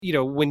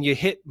when you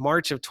hit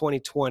March of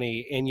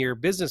 2020 and your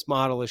business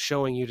model is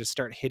showing you to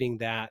start hitting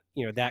that,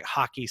 that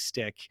hockey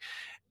stick,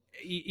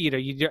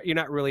 you're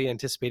not really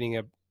anticipating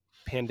a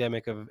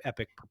pandemic of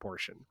epic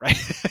proportion, right?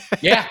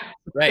 Yeah,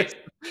 right.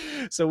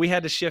 So we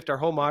had to shift our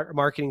whole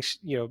marketing,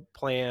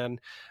 plan.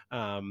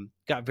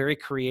 Got very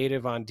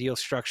creative on deal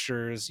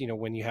structures.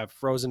 When you have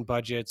frozen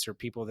budgets or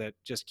people that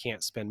just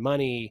can't spend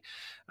money,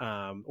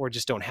 or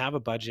just don't have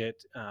a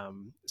budget. Yeah.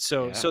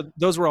 So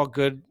those were all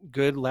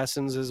good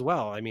lessons as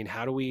well. I mean,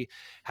 how do we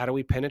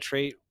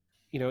penetrate,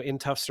 in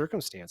tough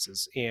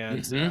circumstances?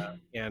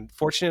 And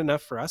fortunate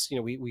enough for us,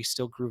 we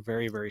still grew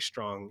very, very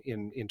strong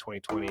in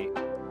 2020.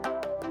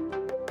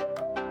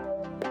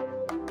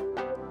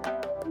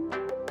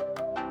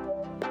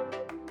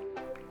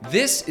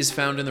 This is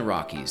Found in the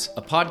Rockies,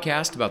 a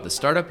podcast about the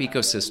startup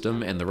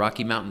ecosystem and the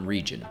Rocky Mountain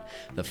region,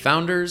 the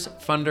founders,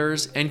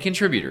 funders, and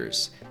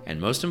contributors, and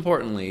most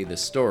importantly, the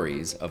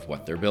stories of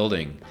what they're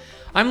building.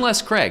 I'm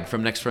Les Craig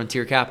from Next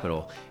Frontier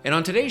Capital, and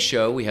on today's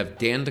show we have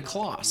Dan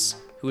DeCloss,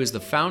 who is the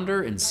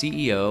founder and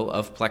CEO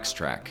of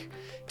PlexTrac.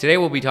 Today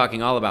we'll be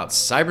talking all about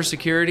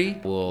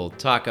cybersecurity. We'll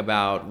talk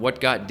about what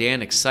got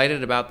Dan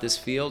excited about this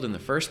field in the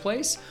first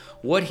place,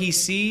 what he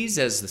sees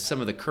as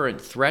some of the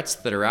current threats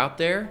that are out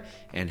there,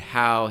 and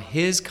how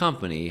his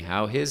company,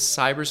 how his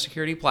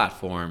cybersecurity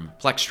platform,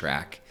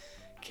 PlexTrac,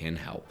 can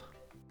help.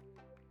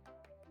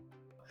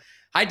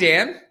 Hi,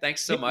 Dan.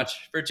 Thanks so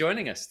much for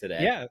joining us today.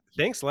 Yeah,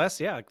 thanks, Les.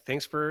 Yeah,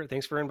 thanks for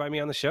inviting me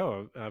on the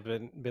show. I've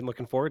been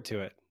looking forward to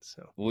it.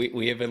 So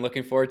we have been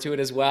looking forward to it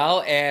as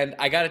well. And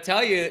I got to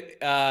tell you,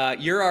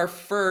 you're our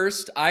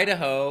first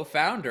Idaho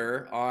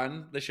founder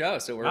on the show,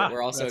 so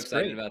we're also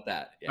excited about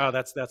that. Yeah. Oh,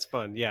 that's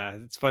fun. Yeah,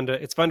 it's fun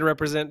to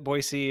represent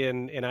Boise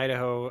and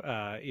Idaho,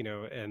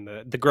 and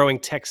the growing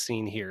tech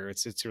scene here.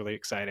 It's really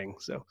exciting.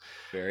 So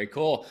very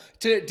cool.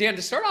 Dan,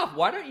 to start off,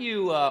 why don't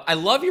you? I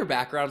love your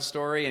background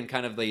story and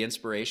kind of the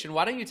inspiration.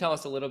 Why don't you tell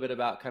us a little bit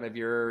about kind of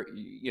your,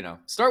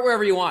 start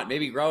wherever you want,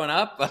 maybe growing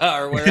up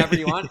or wherever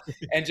you want,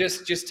 and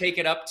just take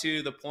it up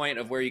to the point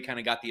of where you kind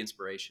of got the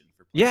inspiration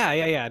for.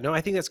 Yeah. No, I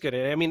think that's good.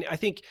 I mean, I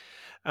think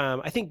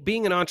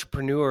being an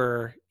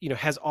entrepreneur,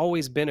 has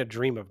always been a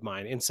dream of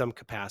mine in some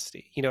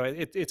capacity.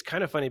 It's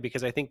kind of funny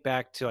because I think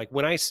back to like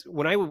when I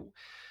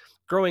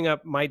growing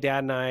up, my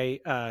dad and I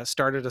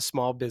started a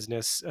small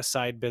business, a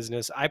side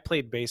business. I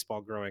played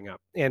baseball growing up,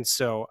 and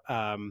so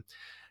I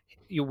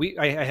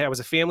was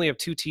a family of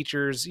two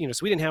teachers, so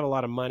we didn't have a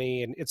lot of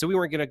money. And so we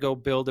weren't going to go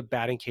build a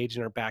batting cage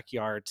in our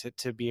backyard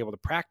to be able to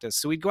practice.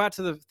 So we'd go out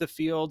to the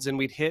fields and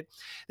we'd hit,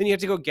 then you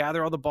have to go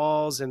gather all the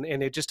balls. And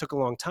it just took a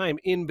long time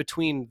in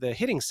between the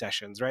hitting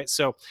sessions. Right.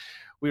 So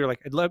we were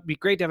like, it'd be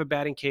great to have a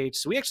batting cage.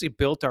 So we actually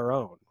built our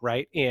own.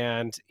 Right.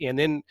 And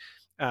then,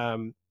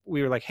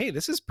 we were like, hey,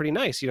 this is pretty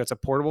nice. It's a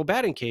portable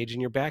batting cage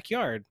in your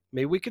backyard.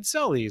 Maybe we could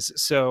sell these.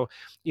 So,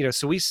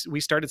 so we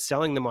started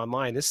selling them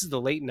online. This is the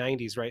late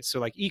 90s, right?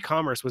 So like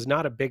e-commerce was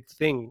not a big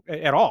thing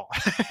at all.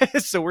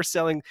 So we're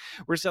selling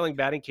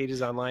batting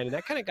cages online, and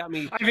that kind of got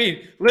me. I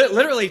mean,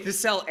 literally to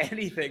sell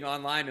anything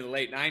online in the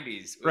late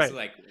 90s was right.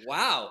 Like,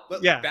 wow,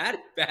 but yeah,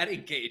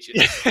 batting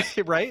cages,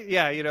 right?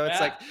 Yeah,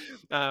 it's like,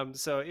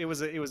 so it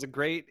was a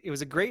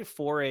great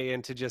foray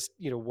into just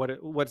what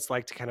it's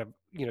like to kind of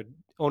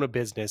own a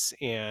business,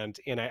 and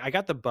I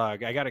got the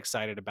bug. I got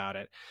excited about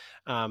it.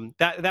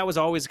 That was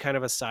always kind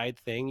of a side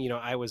thing.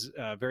 I was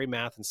very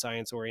math and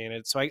science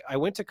oriented. So I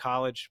went to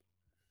college,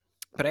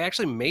 but I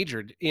actually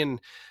majored in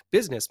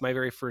business my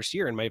very first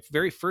year. And my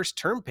very first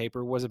term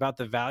paper was about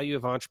the value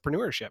of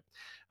entrepreneurship,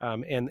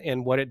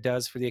 and what it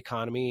does for the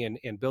economy,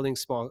 and building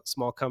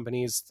small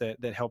companies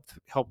that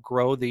help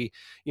grow the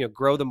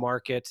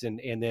market.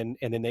 And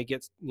then they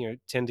get,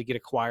 tend to get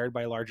acquired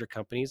by larger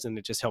companies, and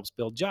it just helps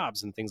build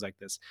jobs and things like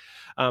this.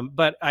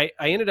 But I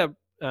ended up,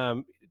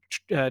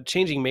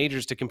 changing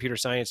majors to computer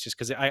science just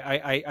because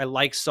I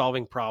like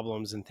solving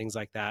problems and things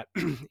like that.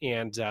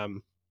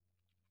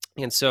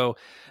 And so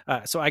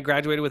I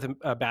graduated with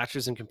a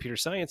bachelor's in computer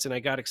science, and I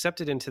got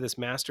accepted into this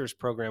master's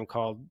program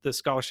called the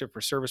Scholarship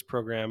for Service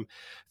program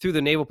through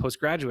the Naval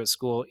Postgraduate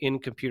School in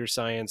computer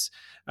science,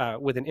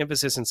 with an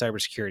emphasis in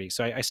cybersecurity.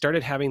 So I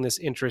started having this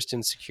interest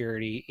in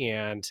security,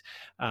 and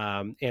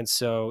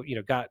so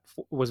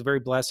was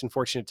very blessed and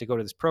fortunate to go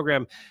to this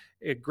program.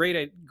 A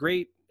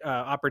great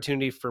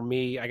opportunity for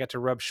me. I got to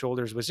rub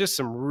shoulders with just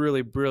some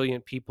really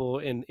brilliant people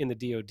in the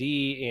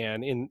DoD,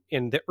 and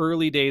in the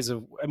early days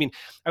of, I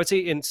would say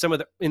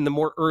in the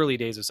more early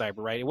days of cyber,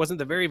 right? It wasn't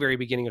the very, very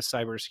beginning of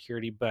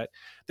cybersecurity, but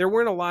there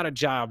weren't a lot of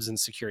jobs in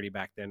security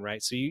back then,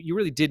 right? So you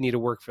really did need to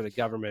work for the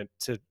government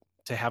to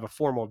have a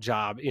formal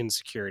job in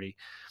security.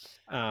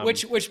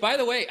 Which, by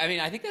the way,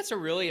 I think that's a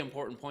really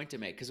important point to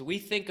make, because we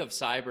think of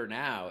cyber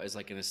now as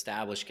like an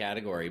established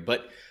category,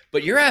 but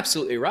you're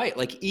absolutely right.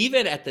 Like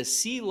even at the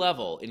C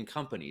level in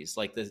companies,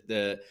 like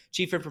the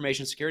chief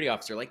information security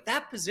officer, like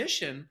that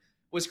position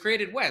was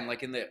created when,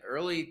 like in the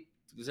early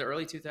was it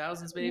early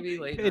 2000s, maybe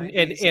late And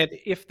 90s?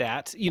 if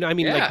that, I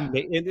mean, like,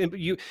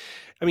 Yeah,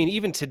 I mean,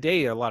 even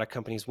today, a lot of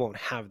companies won't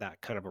have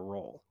that kind of a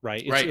role,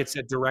 right? It's right. it's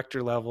a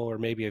director level or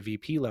maybe a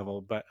VP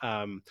level,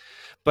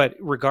 but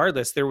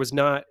regardless, there was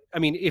not. I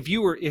mean, if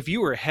you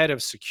were head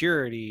of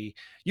security,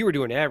 you were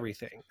doing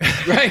everything.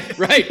 Right,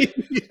 right.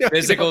 You know,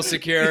 Physical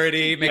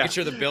security, yeah. making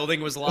sure the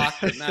building was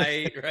locked at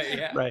night, right?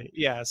 Yeah. Right.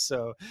 Yeah.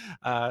 So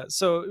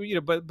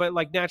but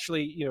like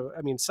naturally,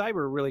 I mean,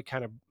 cyber really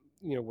kind of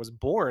was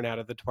born out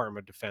of the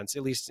Department of Defense,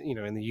 at least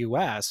in the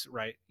U.S.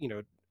 Right.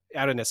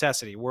 Out of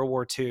necessity, World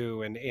War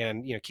II,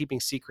 and keeping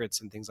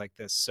secrets and things like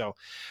this. So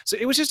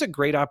it was just a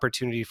great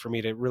opportunity for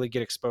me to really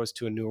get exposed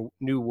to a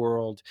new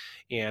world,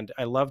 and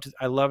I loved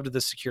the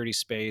security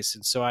space,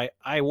 and so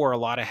I wore a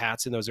lot of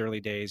hats in those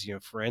early days.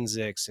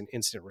 Forensics and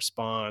incident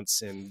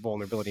response and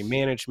vulnerability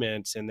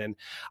management, and then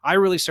I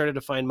really started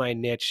to find my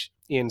niche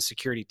in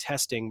security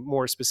testing,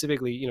 more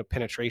specifically,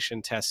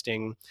 penetration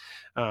testing,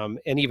 and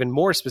even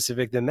more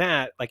specific than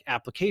that, like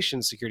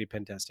application security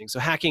pen testing. So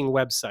hacking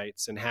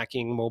websites and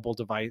hacking mobile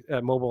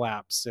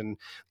apps and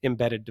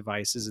embedded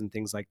devices and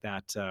things like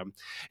that.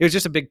 It was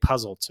just a big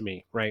puzzle to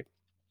me, right?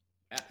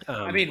 Yeah.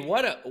 I Um, mean,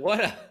 what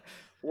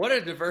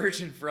a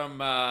diversion from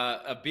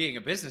being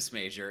a business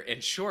major in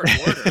short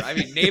order. I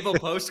mean, naval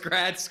post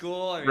grad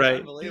school. I mean, right.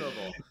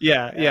 unbelievable.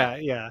 Yeah, Yeah.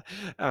 yeah,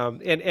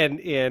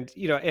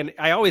 yeah. And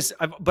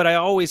but I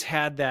always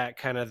had that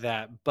kind of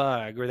that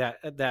bug or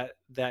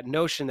that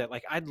notion that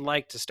like I'd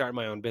like to start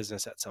my own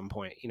business at some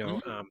point.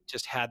 Mhm.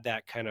 Just had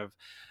that kind of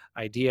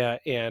idea,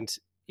 and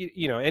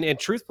and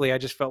truthfully, I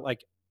felt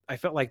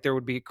like there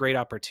would be great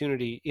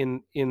opportunity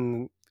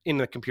in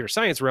the computer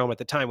science realm at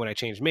the time when I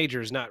changed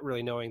majors, not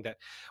really knowing that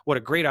what a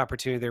great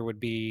opportunity there would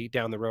be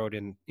down the road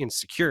in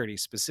security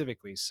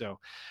specifically. So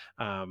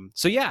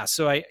yeah,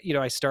 so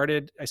I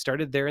started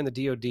there in the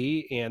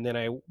DoD, and then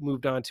I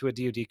moved on to a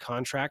DoD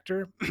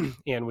contractor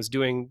and was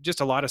doing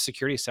just a lot of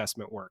security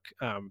assessment work,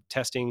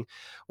 testing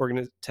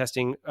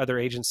other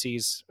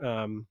agencies,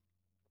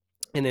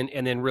 and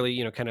then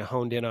really kind of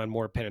honed in on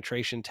more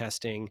penetration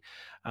testing,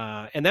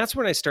 and that's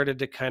when I started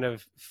to kind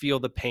of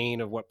feel the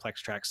pain of what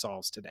PlexTrac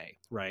solves today,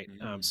 right?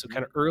 So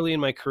kind of Mhm. early in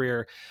my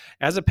career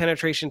as a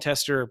penetration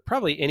tester,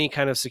 probably any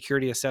kind of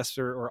security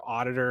assessor or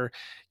auditor,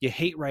 you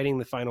hate writing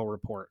the final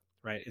report,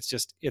 right? It's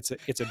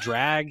a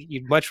drag.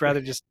 You'd much rather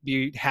just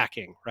be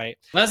hacking, right?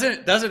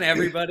 Doesn't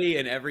everybody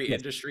in every Yes.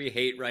 industry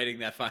hate writing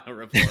that final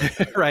report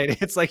though?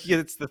 Right. It's like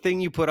it's the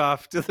thing you put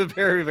off to the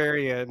very,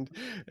 very end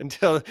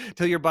until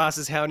your boss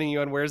is hounding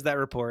you on where's that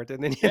report,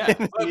 and then Yeah,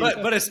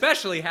 but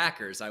especially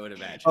hackers, I would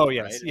imagine, oh right?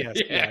 yes, yes,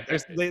 Yeah, yeah.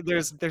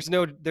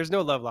 right. There's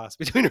no love lost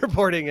between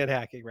reporting and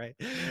hacking, right?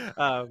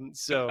 Um,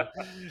 so,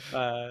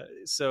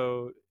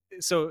 so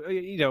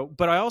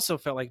but I also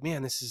felt like,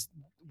 man,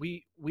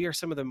 we are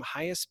some of the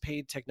highest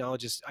paid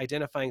technologists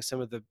identifying some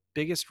of the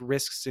biggest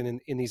risks in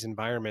these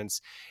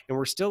environments, and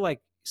we're still like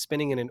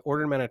spending an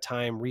inordinate amount of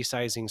time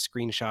resizing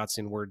screenshots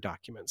in Word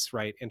documents,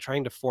 right? And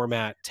trying to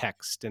format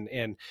text and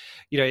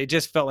it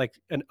just felt like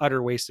an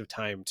utter waste of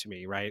time to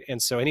me, right?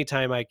 And so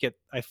anytime I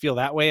feel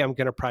that way, I'm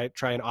gonna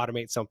try and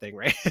automate something,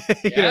 right?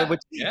 Yeah,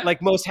 Which yeah,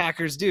 like most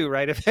hackers do,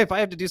 right? If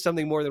I have to do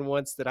something more than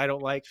once that I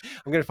don't like,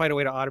 I'm gonna find a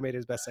way to automate it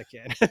as best I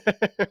can.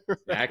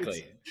 Right.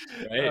 exactly,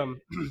 right? Um,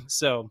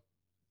 so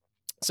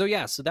so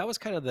yeah, so that was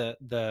kind of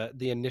the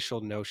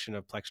initial notion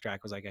of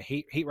PlexTrac, was like I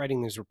hate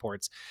writing these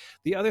reports.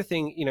 The other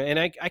thing, and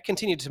I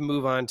continued to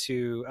move on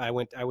to I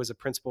was a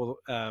principal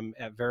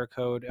at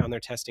Veracode on their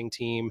testing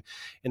team,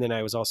 and then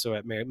I was also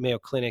at Mayo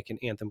Clinic and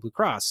Anthem Blue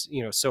Cross.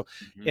 So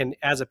Mhm. and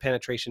as a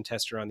penetration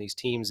tester on these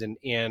teams, and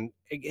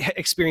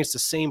experienced the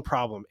same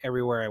problem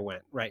everywhere I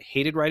went. Right,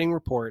 hated writing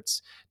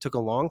reports, took a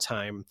long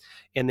time,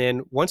 and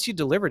then once you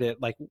delivered it,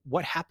 like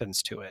what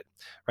happens to it?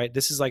 Right,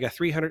 this is like a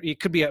 300,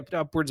 it could be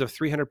upwards of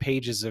 300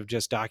 pages of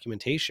just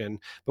documentation,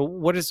 but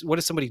what does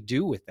somebody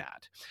do with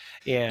that?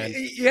 And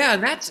Yeah,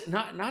 and that's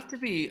not to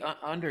be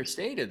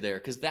understated there,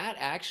 because that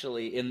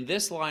actually, in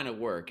this line of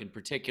work in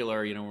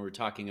particular, when we're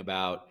talking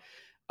about,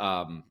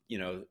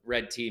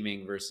 red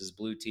teaming versus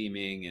blue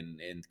teaming,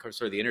 and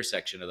sort of the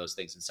intersection of those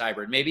things in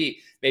cyber, and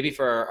maybe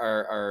for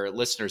our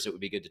listeners, it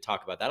would be good to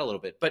talk about that a little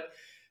bit. But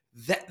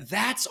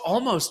that's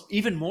almost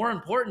even more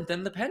important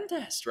than the pen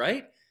test,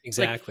 right? It's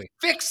like exactly.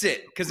 fix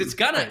it, because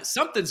Right.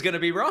 something's gonna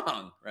be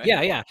wrong, right?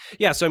 Yeah, yeah,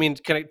 yeah. So I mean,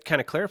 can I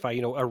kind of clarify?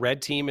 A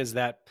red team is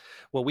that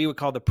what we would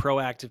call the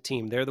proactive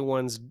team. They're the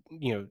ones,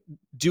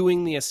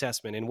 doing the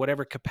assessment in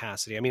whatever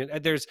capacity. I mean,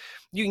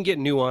 you can get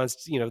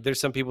nuanced.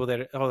 There's some people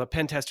that the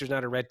pen tester's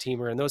not a red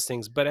teamer and those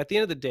things, but at the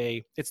end of the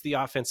day, it's the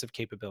offensive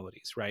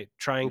capabilities, right?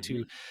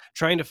 Hmm.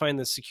 Trying to find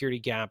the security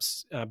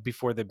gaps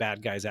before the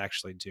bad guys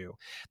actually do.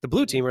 The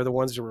blue team are the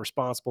ones that are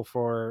responsible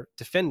for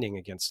defending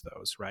against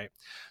those, right?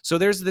 So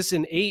there's this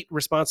innate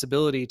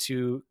responsibility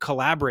to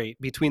collaborate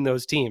between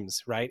those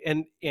teams, right?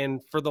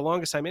 And for the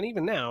longest time, and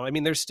even now, I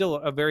mean, there's still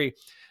a very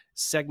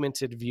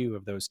segmented view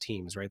of those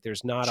teams, right?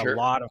 There's not a Sure.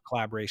 lot of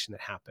collaboration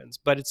that happens,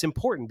 but it's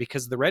important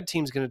because the red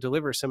team's going to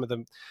deliver some of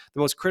the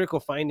most critical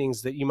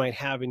findings that you might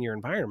have in your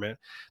environment.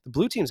 The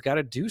blue team's got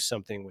to do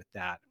something with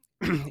that.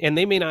 and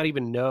they may not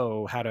even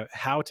know how to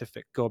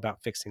go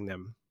about fixing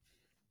them.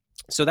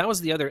 So that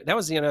was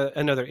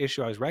another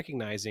issue I was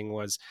recognizing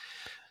was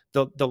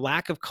the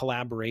lack of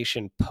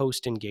collaboration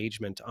post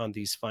engagement on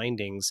these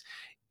findings.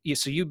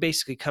 So you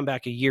basically come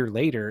back a year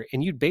later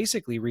and you'd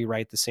basically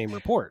rewrite the same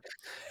report,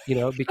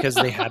 because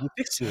they hadn't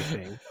fixed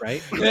anything,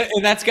 right?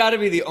 And that's got to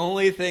be the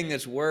only thing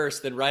that's worse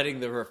than writing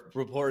the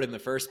report in the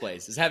first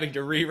place, is having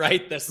to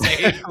rewrite the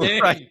same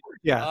Right. thing.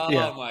 Yeah,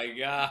 yeah, Oh my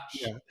gosh.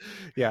 yeah,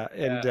 yeah,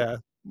 Yeah.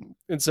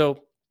 and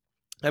so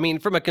I mean,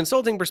 from a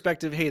consulting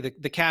perspective, hey,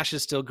 the cash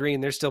is still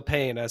green. They're still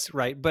paying us,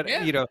 right? But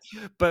Yeah.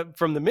 but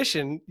from the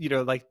mission,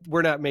 like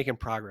we're not making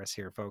progress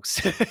here,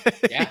 folks.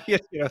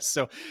 Yeah.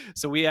 So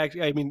we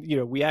actually, I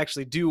mean, we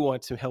actually do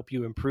want to help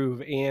you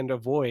improve and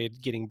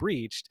avoid getting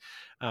breached.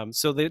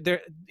 So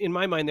there, in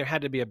my mind, there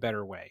had to be a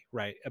better way,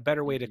 right? A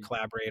better way to Mhm.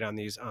 collaborate on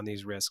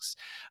these risks.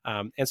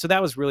 And so that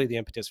was really the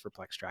impetus for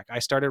PlexTrac. I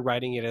started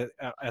writing it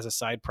as a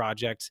side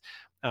project.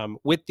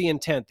 With the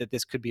intent that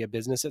this could be a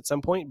business at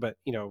some point, but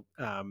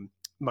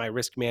my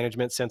risk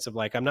management sense of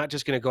like, I'm not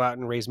just going to go out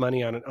and raise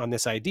money on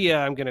this idea.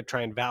 I'm going to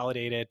try and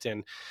validate it.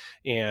 And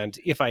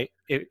if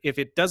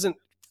it doesn't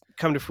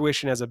come to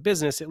fruition as a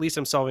business, at least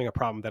I'm solving a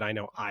problem that I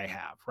know I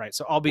have. Right.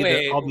 So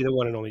Wait, I'll be the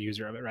one and only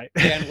user of it. Right.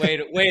 Dan,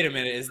 wait a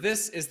minute. Is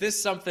this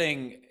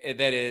something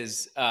that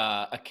is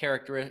a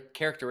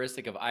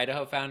characteristic of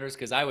Idaho founders?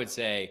 Because I would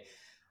say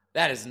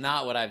that is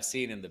not what I've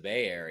seen in the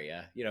Bay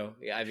Area.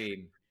 I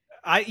mean,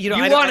 you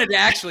I wanted to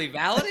actually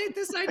validate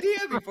this idea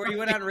before you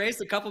went out and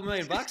raised a couple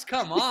 $1,000,000?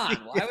 Come on.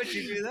 Why would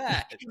you do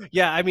that?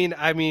 yeah, I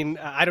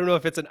don't know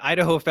if it's an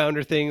Idaho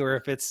founder thing or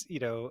if it's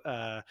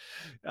I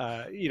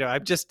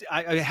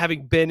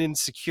having been in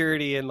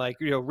security and like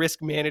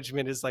risk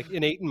management is like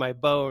innate in my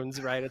bones,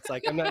 right? It's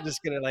like I'm not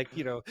just gonna like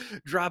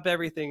drop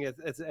everything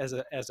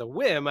as a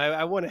whim.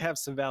 I want to have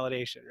some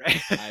validation, right?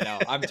 I know.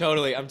 I'm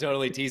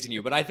totally teasing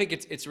you, but I think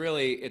it's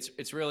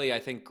really I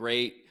think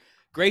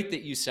great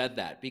that you said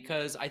that,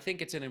 because I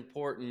think it's an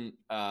important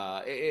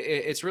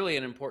it's really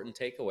an important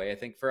takeaway, I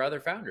think, for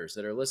other founders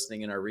that are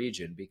listening in our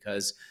region,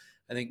 because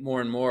I think more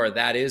and more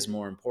that is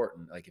more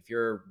important. Like if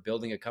you're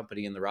building a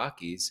company in the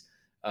Rockies,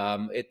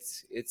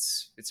 it's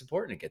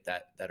important to get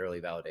that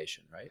early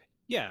validation, right?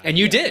 Yeah, And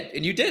you yeah. did,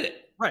 and you did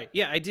it. Right.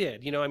 Yeah, I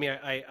did. I mean,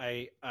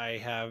 I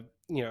have,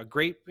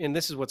 great, and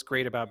this is what's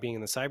great about being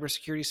in the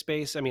cybersecurity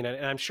space. I mean,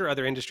 and I'm sure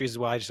other industries as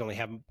well. I just only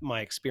have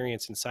my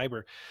experience in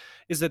cyber,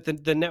 is that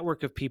the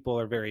network of people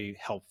are very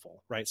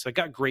helpful, right? So I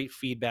got great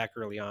feedback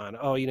early on.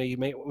 Oh, we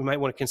might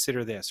want to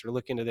consider this or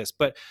look into this,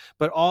 but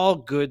all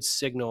good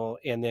signal,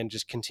 and then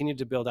just continue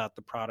to build out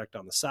the product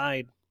on the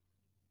side,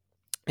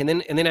 and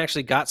then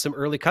actually got some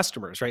early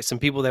customers, right? Some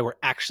people that were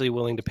actually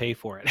willing to pay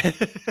for it.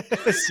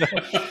 So,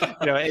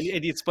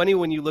 and it's funny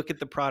when you look at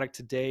the product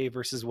today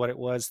versus what it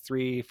was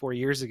 3-4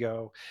 years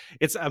ago.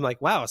 I'm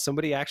like, wow,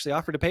 somebody actually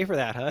offered to pay for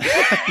that,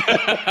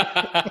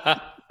 huh?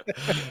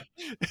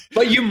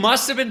 But you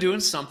must have been doing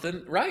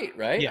something right?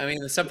 Yeah, I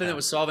mean, it's something that yeah.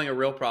 was solving a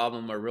real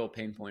problem or a real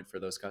pain point for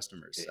those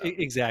customers. So, yeah.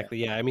 Exactly.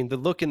 Yeah. I mean, the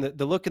look and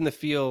the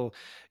feel,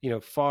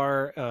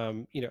 far, I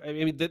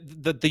mean,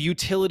 the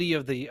utility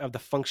of the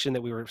function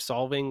that we were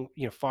solving,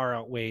 far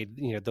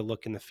outweighed, the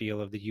look and the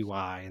feel of the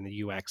UI and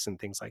the UX and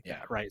things like Yeah.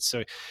 that. Right.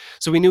 So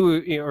we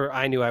knew, or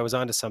I knew I was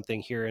onto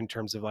something here in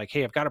terms of like,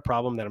 hey, I've got a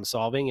problem that I'm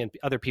solving and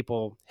other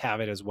people have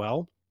it as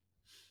well.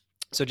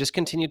 So just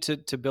continue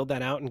to build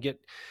that out and get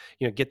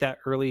that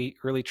early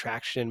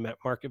traction,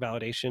 market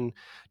validation,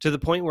 to the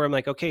point where I'm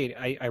like, okay,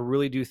 I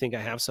really do think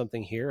I have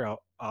something here.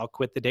 I'll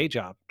quit the day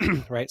job.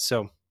 Right.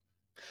 So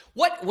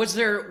What was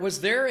there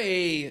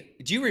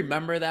do you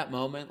remember that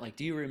moment? Like,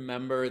 do you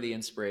remember the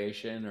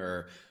inspiration,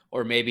 or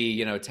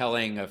maybe,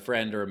 telling a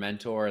friend or a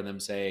mentor and them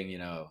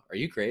saying, are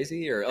you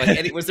crazy? Or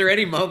like was there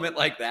any moment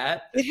like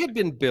that? it had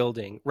been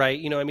building, right?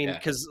 I mean, Yeah.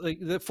 because like,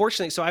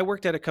 fortunately, so I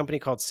worked at a company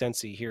called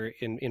Sensi here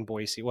in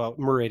Boise, well,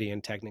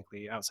 Meridian,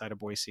 technically outside of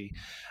Boise.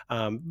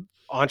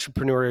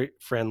 Entrepreneur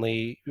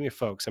friendly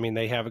folks. I mean,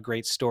 they have a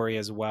great story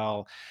as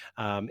well.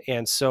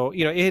 And so,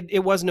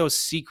 it was no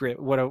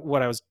secret what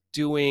I was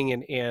doing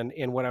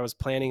and what I was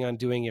planning on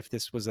doing if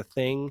this was a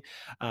thing.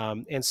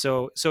 And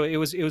so it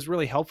was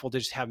really helpful to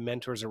just have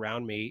mentors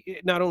around me,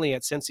 not only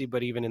at Sensi,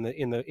 but even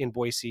in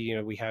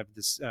Boise. We have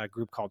this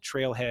group called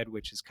Trailhead,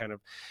 which is kind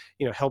of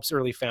helps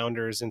early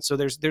founders, and so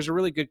there's a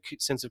really good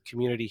sense of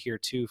community here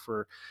too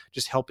for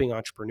just helping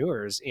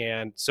entrepreneurs.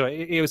 And so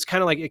it was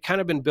kind of like it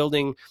kind of been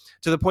building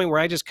to the point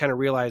where I just kind of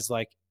realized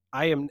like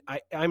I'm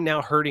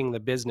now hurting the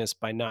business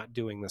by not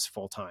doing this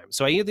full time.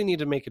 So I either need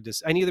to make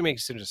I either make a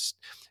decision to just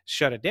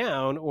shut it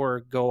down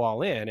or go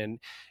all in. And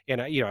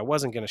I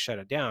wasn't going to shut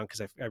it down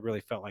because I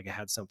really felt like I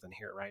had something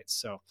here, right?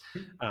 So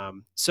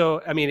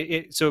I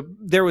mean, so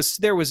it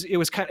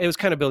was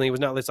kind of building. It was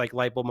not this like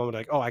light bulb moment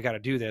like, oh, I got to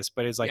do this,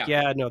 but it's like,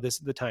 Yeah. yeah, no,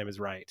 the time is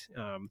right.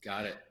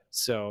 Got it.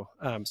 So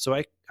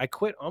I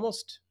quit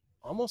almost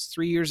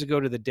 3 years ago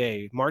to the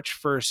day. March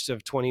 1st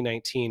of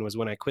 2019 was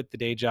when I quit the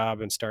day job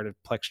and started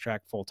PlexTrac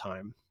full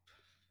time.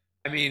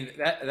 I mean,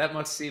 that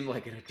must seem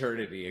like an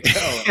eternity ago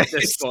at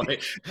this It's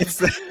point.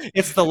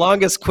 it's the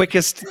longest,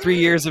 quickest 3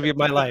 years of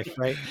my life,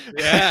 right?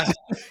 Yeah,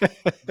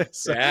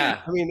 So,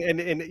 yeah. I mean,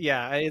 and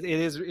yeah, it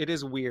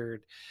is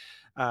weird,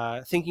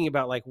 thinking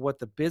about, like, what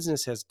the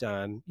business has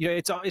done.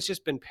 It's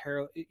just been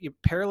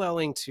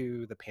paralleling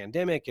to the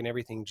pandemic and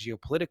everything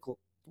geopolitical,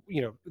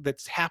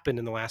 that's happened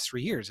in the last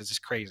 3 years. It's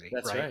just crazy,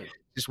 That's right? right.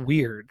 Just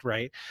weird,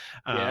 right?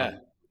 Yeah. Um,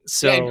 Yeah,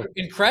 so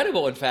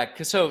incredible, in fact.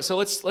 'Cause so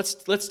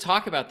let's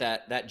talk about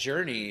that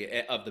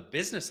journey of the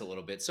business a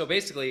little bit. So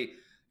basically,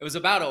 it was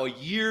about a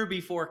year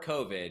before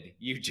COVID,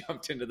 you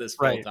jumped into this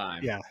full right.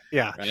 time, Yeah,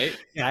 yeah. right?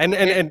 Yeah, and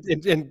and And and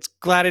and and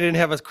glad I didn't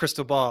have a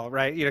crystal ball,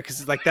 right?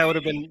 Because like, that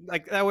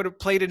would've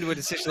played into a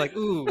decision like,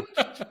 "Ooh,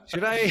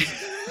 should I?"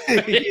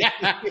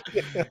 Yeah.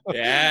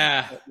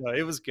 Yeah. No,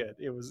 it was good.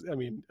 It was, I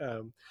mean,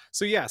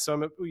 so yeah,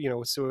 so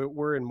so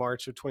we're in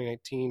March of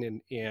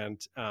 2019,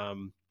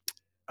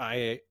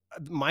 I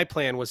my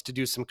plan was to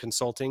do some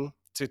consulting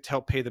to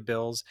help pay the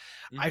bills.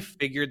 I Mhm.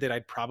 figured that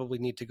I'd probably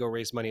need to go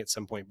raise money at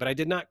some point, but I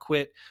did not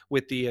quit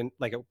with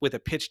with a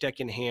pitch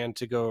deck in hand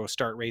to go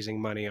start raising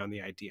money on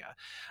the idea.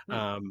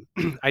 Hmm.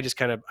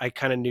 I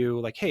kind of knew,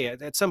 like, hey,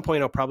 at some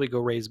point I'll probably go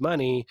raise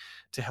money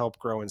to help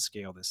grow and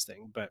scale this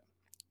thing. But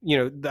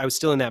I was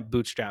still in that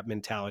bootstrap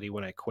mentality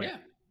when I quit. Yeah.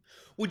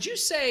 Would you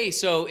say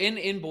so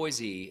in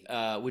Boise,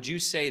 would you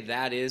say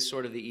that is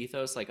sort of the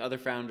ethos, like other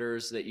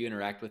founders that you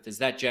interact with? Is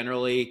that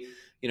generally,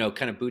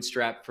 kind of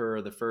bootstrap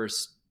for the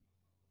first,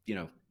 you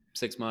know,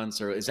 6 months,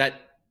 or is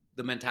that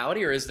the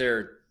mentality, or is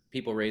there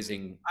people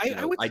raising,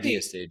 I would idea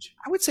say stage?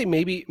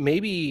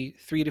 maybe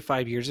 3 to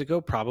 5 years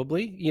ago,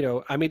 probably.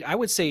 I mean, I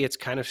would say it's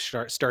kind of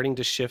starting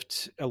to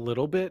shift a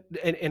little bit.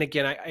 And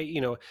again,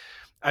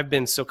 I've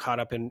been so caught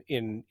up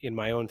in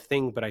my own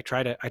thing, but I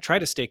try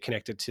to stay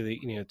connected to the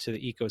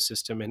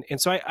ecosystem,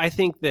 and so I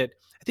think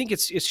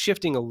it's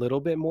shifting a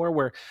little bit more.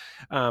 Where,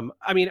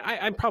 I mean,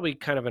 I'm probably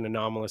kind of an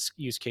anomalous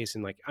use case,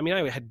 in, like, I mean,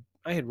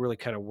 I had really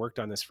kind of worked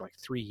on this for like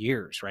 3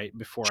 years, right,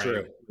 before I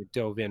True.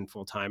 dove in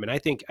full time. And I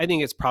think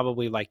it's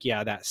probably like,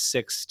 yeah, that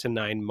 6 to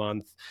 9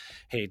 month.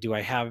 Hey, do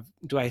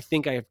I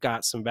think I've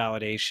got some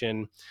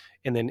validation,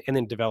 and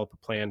then develop a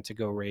plan to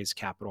go raise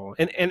capital.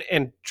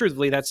 And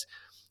truthfully, that's,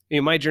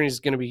 my journey is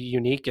going to be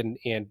unique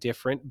and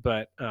different.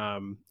 But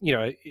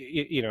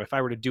if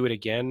I were to do it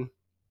again,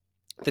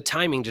 the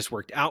timing just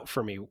worked out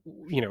for me.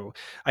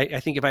 I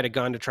think if I'd have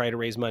gone to try to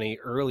raise money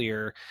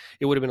earlier,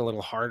 it would have been a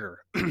little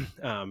harder,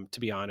 to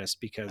be honest,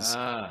 because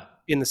Ah,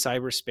 in the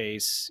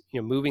cyberspace,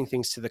 moving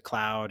things to the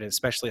cloud, and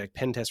especially like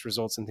pen test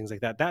results and things like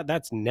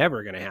that's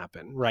never going to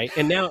happen, right?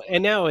 And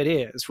now it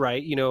is,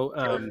 right?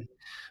 sure.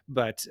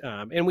 But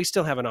and we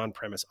still have an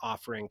on-premise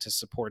offering to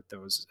support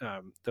those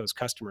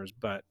customers.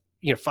 But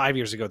 5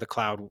 years ago, the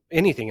cloud,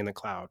 anything in the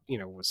cloud,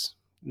 was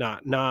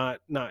not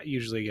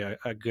usually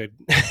a good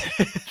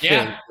thing,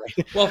 Yeah.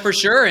 right? Well, for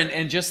sure,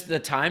 and just the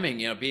timing,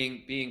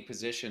 being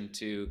positioned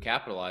to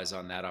capitalize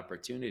on that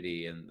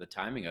opportunity, and the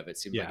timing of it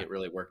seems like Yeah, it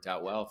really worked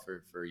out well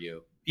for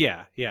you.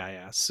 yeah.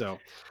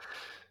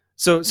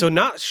 So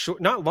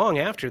not long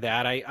after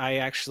that, I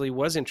actually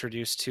was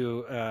introduced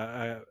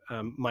to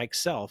Mike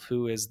Self,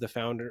 who is the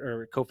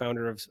founder or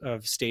co-founder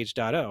of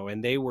Stage.0,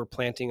 and they were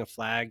planting a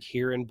flag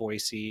here in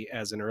Boise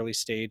as an early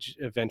stage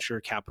venture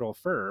capital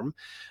firm,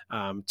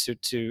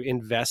 to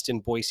invest in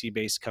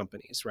Boise-based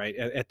companies, right,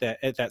 at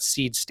that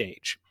seed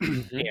stage.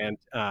 Mhm.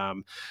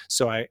 And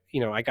so I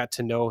got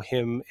to know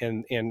him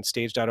and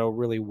Stage.0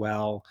 really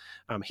well.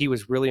 He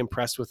was really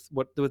impressed with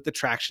the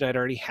traction I'd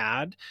already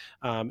had,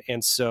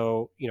 and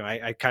so,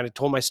 I kind of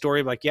told my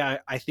story of, like, yeah,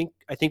 I think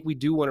we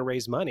do want to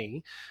raise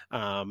money.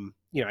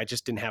 I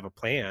just didn't have a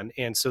plan.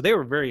 And so they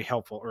were very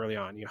helpful early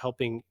on,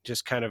 helping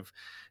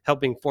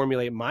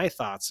formulate my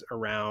thoughts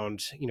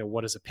around,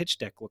 what does a pitch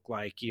deck look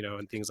like,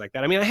 and things like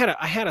that. I mean, I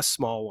had a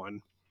small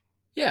one,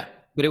 Yeah.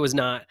 but it was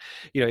not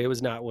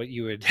what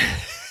you would,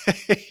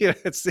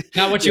 it's,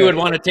 Not what you you know,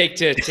 would wanna take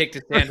to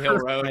Sand Hill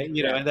Road. right,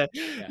 Yeah. and that,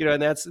 Yeah.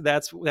 and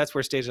that's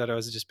where Stage Auto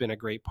has just been a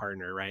great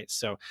partner, right?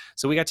 So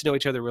we got to know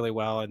each other really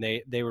well, and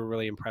they were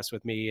really impressed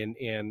with me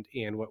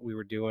and what we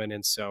were doing.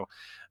 And so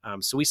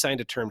we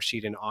signed a term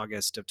sheet in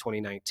August of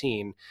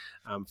 2019,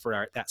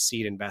 for that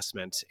seed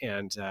investment.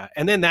 And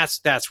then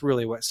that's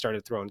really what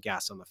started throwing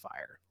gas on the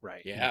fire,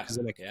 right? Yeah. Because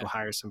then I could go Yeah.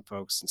 hire some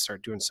folks and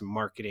start doing some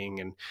marketing,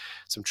 and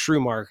some true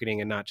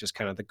marketing, and not just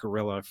kind of the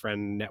guerrilla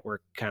friend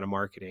network kind of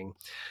marketing.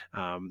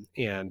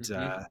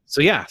 Mhm.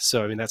 So yeah,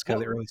 so I mean, that's kind of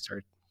What the early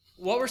start.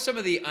 what were some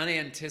of the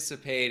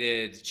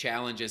unanticipated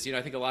challenges?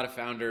 I think a lot of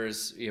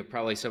founders,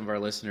 probably some of our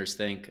listeners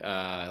think,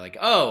 like,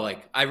 "Oh,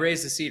 like, I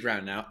raised the seed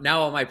round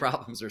now all my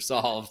problems are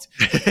solved."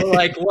 But,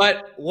 like,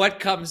 what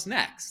comes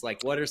next?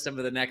 Like, what are some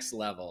of the next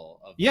level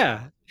of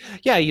Yeah,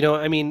 yeah.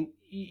 I mean,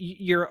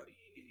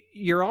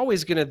 you're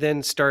always going to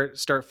then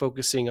start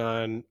focusing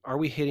on, are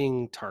we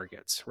hitting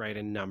targets, right,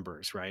 and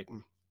numbers, right,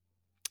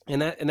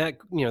 and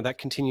that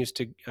continues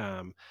to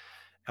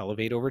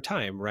elevate over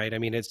time, right? I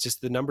mean, it's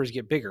just the numbers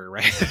get bigger,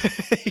 right?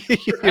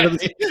 You know,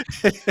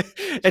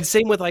 Right. and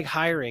same with like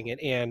hiring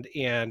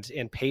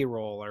and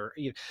payroll, or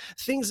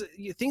things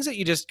that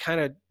you just kind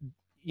of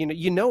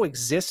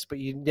exist, but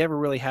you never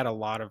really had a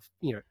lot of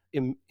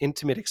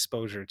intimate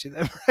exposure to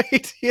them,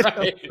 right?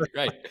 Right,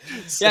 right.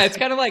 So Yeah, it's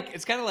kind of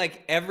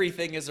like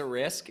everything is a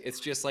risk. It's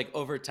just like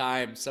over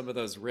time, some of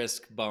those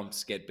risk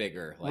bumps get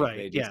bigger. Like right,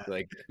 they just yeah.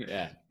 like,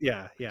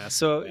 yeah, Yeah.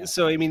 So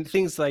yeah. I mean,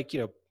 things like,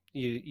 you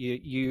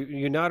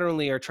not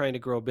only are trying to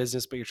grow a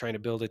business, but you're trying to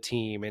build a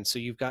team. And so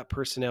you've got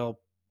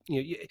personnel,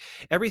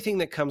 everything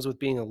that comes with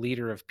being a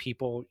leader of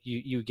people,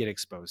 you get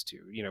exposed to,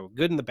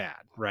 good and the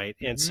bad, right?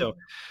 And so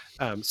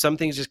Hmm. some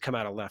things just come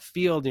out of left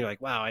field, and you're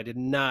like, wow, I did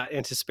not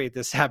anticipate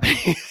this happening.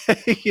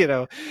 you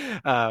know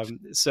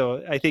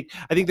so I think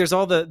there's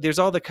all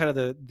the kind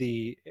of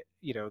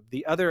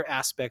the other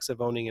aspects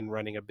of owning and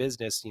running a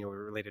business,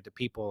 related to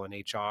people and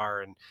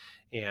HR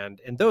and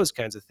those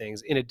kinds of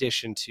things, in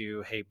addition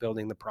to, hey,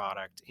 building the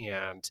product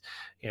and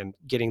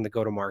getting the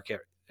go to market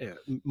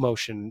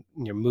motion,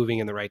 moving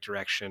in the right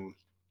direction.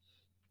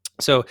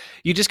 So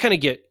you just kind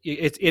of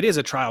it is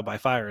a trial by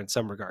fire in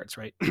some regards,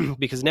 right?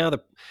 Because now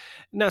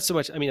not so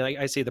much, I mean,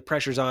 I say the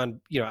pressure's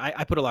on,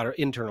 I put a lot of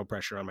internal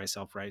pressure on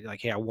myself, right?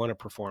 Like, hey, I want to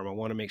perform, I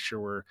want to make sure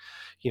we're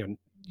you know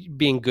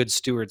being good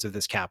stewards of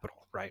this capital,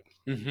 right?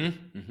 Hmm.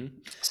 Hmm.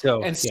 So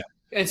And s- yeah.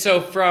 and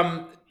so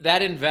from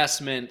that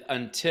investment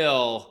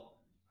until,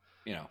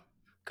 you know,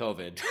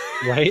 COVID,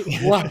 Right.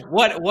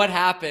 what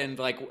happened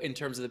like in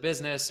terms of the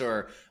business,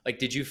 or like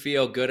did you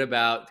feel good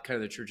about kind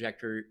of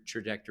the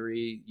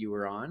trajectory you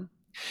were on?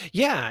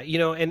 Yeah,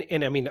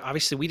 and I mean,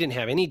 obviously we didn't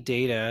have any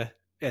data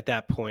at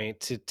that point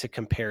to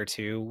compare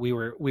to. We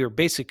were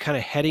basically kind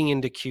of heading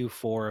into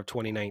Q4 of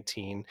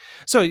 2019.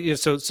 So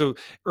so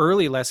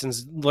early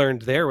lessons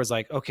learned there was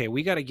like, okay,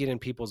 we got to get in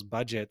people's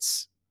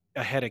budgets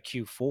ahead of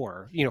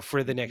Q4,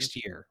 for the Hmm. next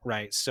year,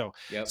 right? So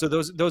Yep.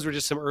 those were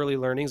just some early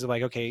learnings of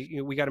like,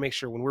 okay, we got to make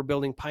sure when we're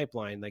building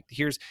pipeline, like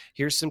here's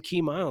some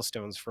key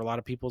milestones for a lot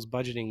of people's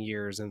budgeting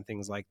years and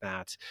things like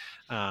that.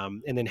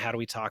 And then how do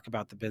we talk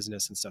about the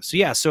business and stuff? So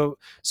yeah, so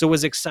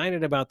was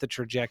excited about the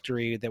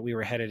trajectory that we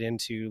were headed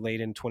into late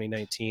in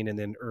 2019 and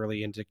then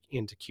early into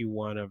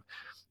Q1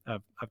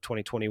 of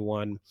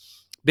 2021.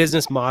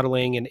 Business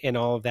modeling and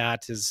all of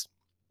that is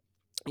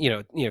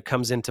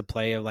comes into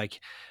play of like,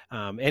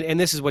 and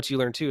this is what you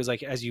learn too, is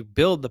like as you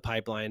build the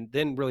pipeline,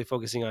 then really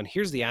focusing on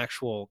here's the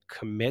actual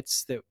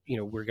commits that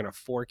we're going to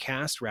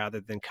forecast, rather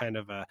than kind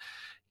of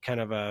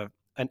a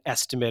an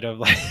estimate of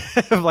like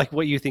of like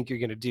what you think you're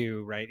going to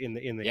do, right, in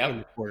the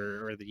Yep.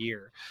 quarter or the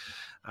year.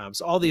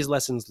 So all these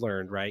lessons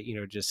learned, right?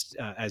 Just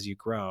as you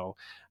grow.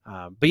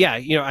 But yeah,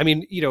 I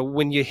mean,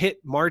 when you hit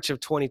March of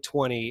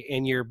 2020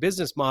 and your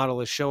business model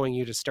is showing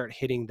you to start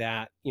hitting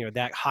that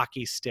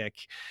hockey stick,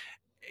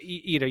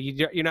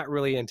 you're not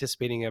really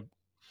anticipating a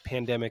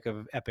pandemic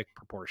of epic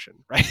proportion,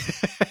 right?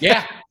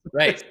 Yeah.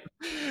 Right.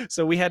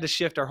 So we had to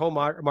shift our whole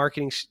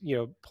marketing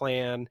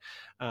plan.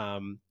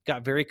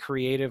 Got very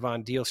creative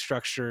on deal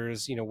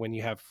structures, when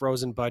you have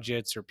frozen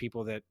budgets or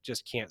people that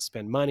just can't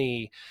spend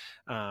money,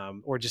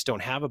 or just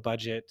don't have a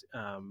budget.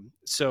 Yeah.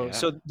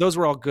 So those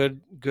were all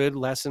good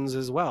lessons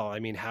as well. I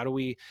mean, how do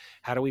we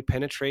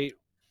penetrate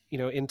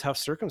in tough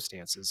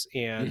circumstances?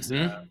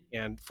 Hmm.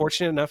 And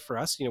fortunate enough for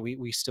us,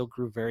 we still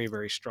grew very,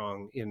 very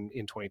strong in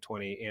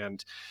 2020.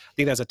 And I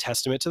think that's a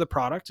testament to the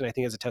product, and I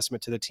think it's a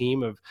testament to the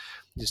team of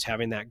just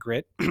having that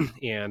grit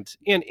and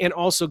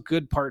also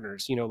good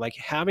partners. Like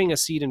having a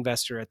seed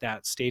investor at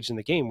that stage in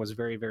the game was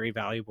very, very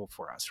valuable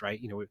for us, right?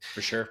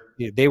 For sure.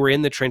 They were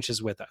in the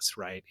trenches with us,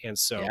 right? And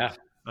so Yeah.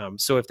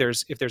 so if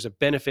there's a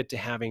benefit to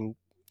having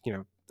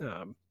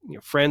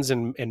friends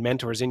and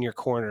mentors in your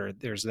corner,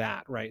 there's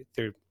that, right?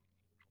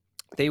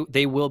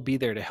 They will be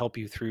there to help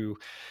you through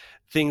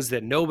things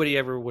that nobody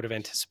ever would have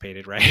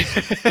anticipated, right?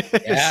 So,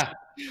 Yeah.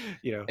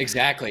 you know,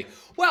 Exactly.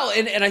 Well,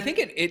 and I think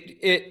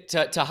it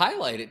to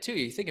highlight it too.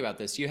 You think about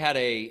this. You had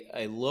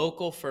a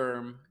local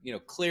firm,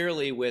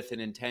 clearly with an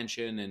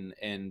intention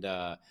and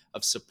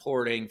of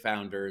supporting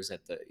founders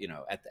at the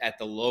at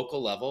the local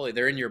level.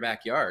 They're in your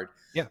backyard.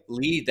 yeah.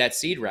 Lead that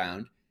seed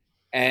round,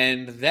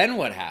 and then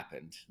what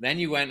happened? Then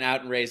you went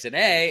out and raised an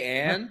A,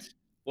 Yeah. and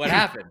what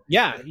happened?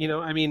 Yeah,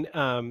 I mean,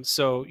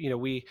 so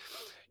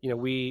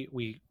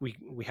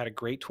we had a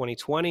great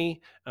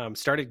 2020.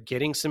 Started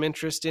getting some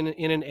interest in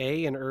an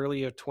A in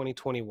early of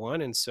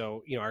 2021, and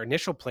so our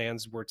initial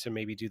plans were to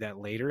maybe do that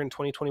later in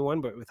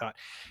 2021. But we thought,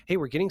 hey,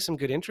 we're getting some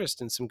good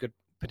interest and some good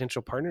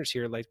potential partners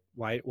here. Like,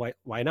 why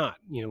not?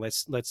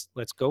 Let's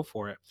go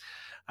for it.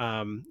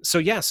 So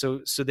yeah,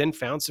 so then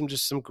found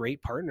some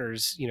great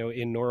partners,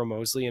 in Nora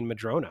Mosley and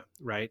Madrona,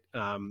 right?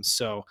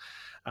 So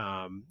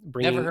Never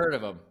bringing heard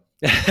of them.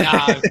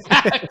 Nah,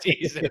 I'm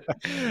teasing.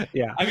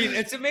 yeah. I mean,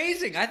 it's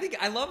amazing. I think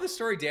I love the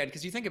story, Dan,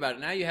 because you think about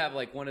it. Now you have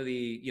like one of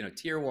the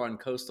tier one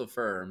coastal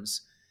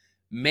firms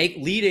make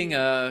leading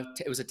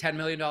it was a $10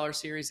 million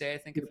Series A, I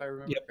think, Yep, if I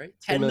remember yep, right,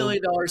 10 ten million.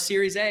 million dollar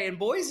Series A in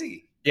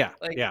Boise. Yeah,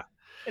 Like, yeah.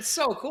 It's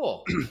so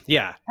cool.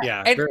 Yeah,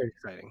 yeah, And very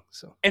exciting.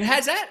 So and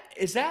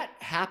is that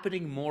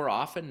happening more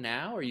often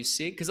now? Are you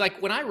seeing? Because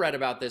like when I read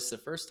about this the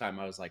first time,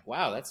 I was like,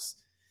 wow, that's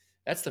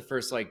the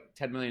first like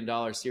 $10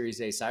 million Series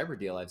A cyber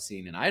deal I've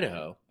seen in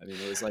Idaho. I mean,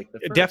 it was like the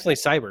definitely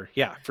first. cyber.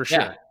 Yeah, for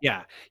Yeah. sure.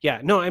 Yeah.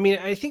 Yeah. No, I mean,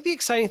 I think the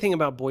exciting thing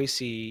about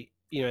Boise,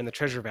 in the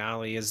Treasure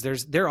Valley is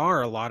there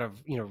are a lot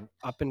of,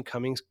 up and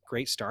coming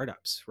great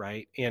startups,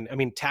 right? And I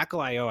mean,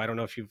 Tackle.io, I don't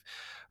know if you've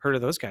heard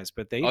of those guys,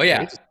 but Oh they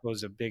yeah. just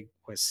closed a big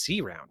was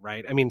C round,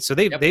 right? I mean, so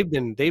they've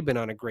been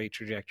on a great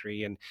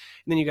trajectory, and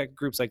then you got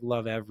groups like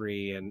Love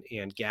Every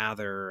and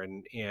Gather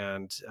and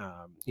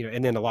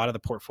then a lot of the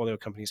portfolio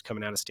companies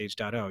coming out of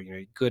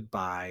Stage.0,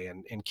 Goodbye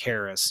and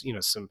Keras,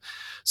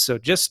 so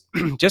just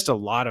just a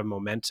lot of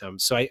momentum.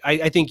 So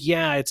I think,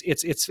 yeah,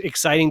 it's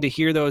exciting to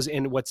hear those.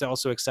 And what's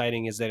also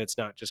exciting is that it's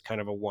not just kind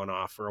of a one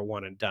off or a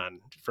one and done.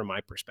 From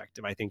my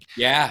perspective, I think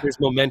Yeah. there's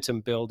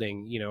momentum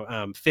building.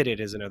 Fitted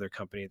is another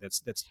company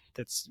that's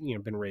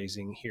been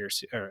raising here,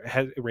 or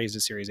has raised a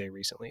Series A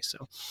recently.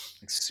 So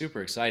It's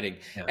super exciting.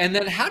 yeah. And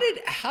then how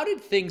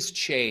did things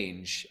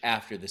change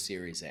after the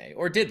Series A?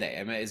 Or did they?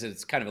 I mean,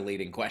 it's kind of a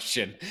leading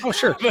question. Oh,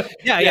 sure. But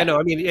Yeah, yeah, yeah. no,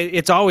 I mean,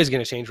 it's always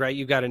gonna change, right?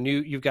 You've got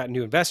new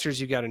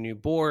investors, you've got a new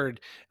board,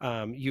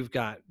 you've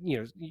got,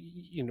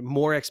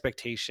 more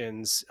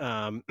expectations,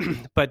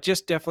 but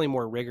just definitely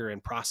more rigor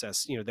and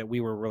process, that we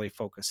were really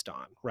focused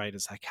on, right?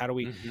 It's like, how do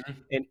we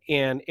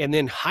Mhm. and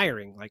then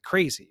hiring like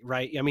crazy,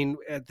 right? I mean,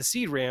 at the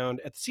seed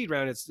round,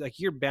 it's like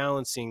you're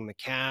balancing the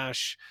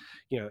cash,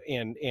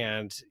 and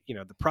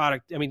the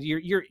product. I mean,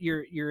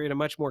 you're in a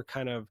much more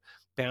kind of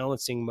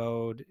balancing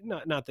mode.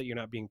 Not that you're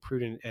not being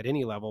prudent at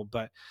any level,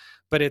 but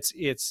it's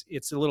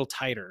a little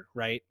tighter,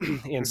 right?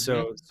 And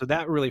so Mhm. so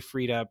that really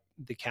freed up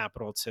the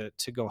capital to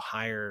go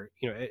hire,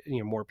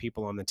 more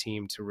people on the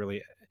team to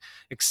really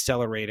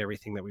accelerate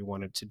everything that we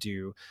wanted to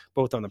do,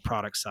 both on the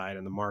product side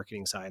and the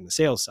marketing side and the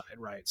sales side,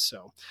 right?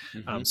 So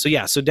Mhm. so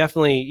yeah, so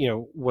definitely,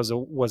 was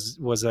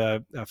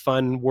a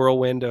fun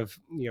whirlwind of,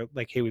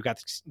 like, hey, we've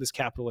got this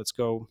capital, let's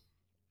go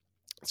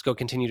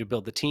continue to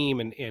build the team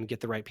and get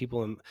the right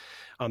people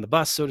on the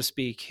bus, so to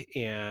speak,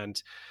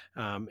 and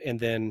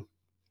then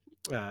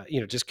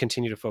just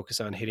continue to focus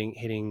on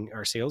hitting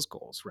our sales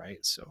goals,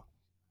 right? So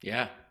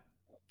Yeah.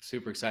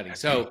 Super exciting.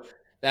 So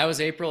that was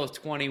April of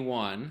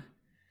 21.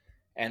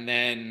 And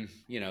then,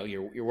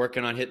 you're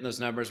working on hitting those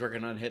numbers,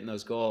 working on hitting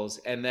those goals.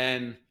 And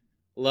then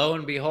lo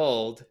and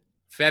behold,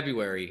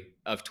 February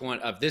of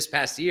this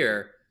past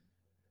year,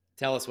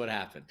 tell us what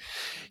happened.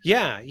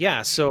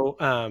 yeah. So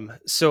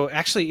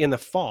actually in the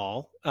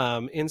fall,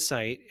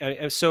 Insight.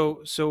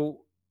 So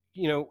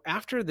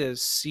after the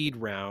seed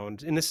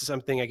round, and this is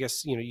something I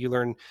guess you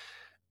learn.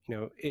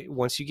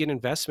 Once you get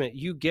investment,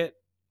 you get.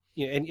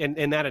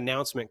 And that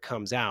announcement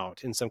comes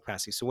out in some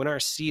capacity. So when our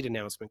seed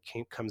announcement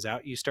comes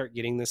out, you start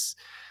getting this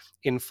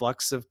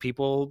influx of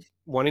people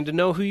wanting to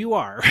know who you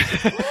are.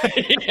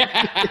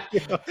 Yeah. You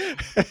know?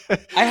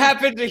 I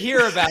happen to hear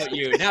about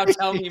you. Now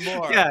tell me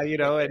more. Yeah,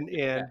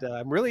 and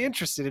I'm really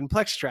interested in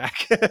PlexTrac.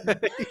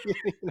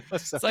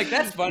 So It's like,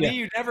 that's funny. yeah.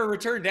 You never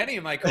returned any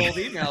of my cold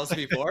emails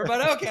before,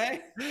 but okay.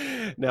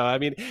 No, I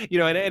mean,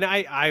 and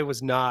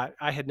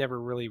I had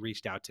never really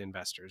reached out to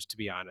investors, to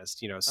be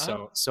honest,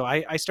 Uh-huh. so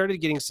I started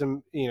getting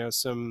some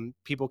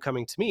people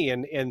coming to me,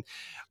 and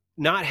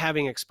not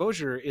having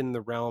exposure in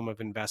the realm of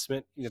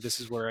investment.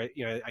 This is where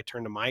I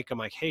turned to Mike. I'm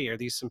like, hey, are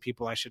these some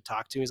people I should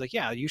talk to? He's like,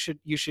 yeah, you should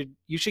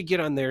get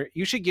on their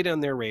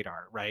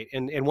radar, right?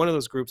 And one of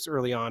those groups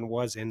early on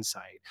was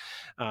Insight,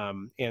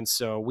 and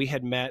so we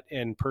had met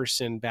in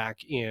person back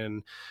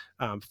in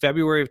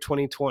February of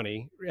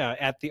 2020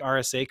 at the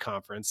RSA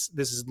conference.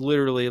 This is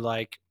literally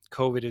like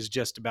COVID is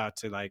just about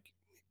to like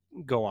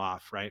go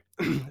off, right?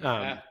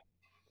 Yeah. um,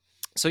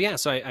 so yeah,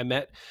 so I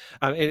met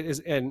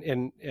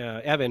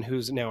Evan,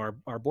 who's now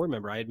our board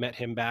member. I had met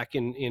him back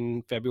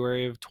in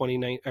February of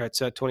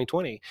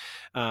 2020,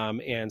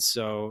 and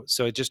so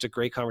it's just a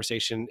great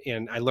conversation,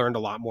 and I learned a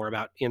lot more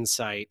about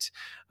Insight.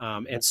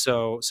 And Mhm.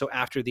 so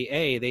after the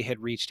A, they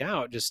had reached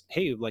out, just,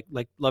 hey, like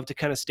love to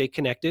kind of stay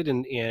connected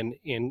and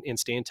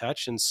stay in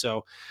touch, and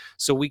so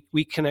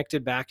we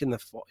connected back in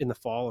the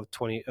fall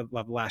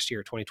of last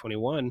year,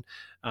 2021.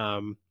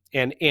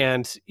 And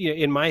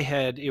in my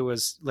head it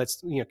was,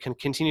 let's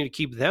continue to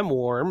keep them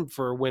warm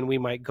for when we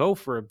might go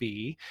for a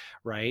B,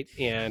 right?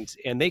 And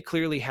they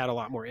clearly had a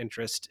lot more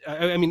interest.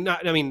 I mean,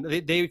 not I mean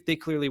they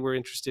clearly were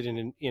interested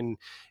in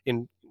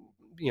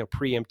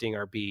preempting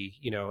our B,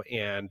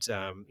 and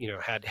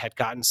had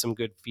gotten some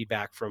good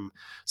feedback from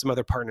some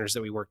other partners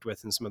that we worked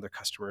with and some other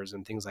customers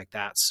and things like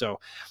that. So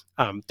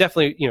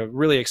definitely,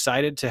 really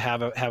excited to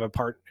have a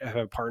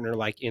partner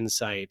like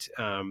Insight,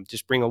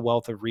 just bring a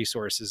wealth of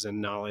resources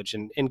and knowledge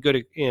and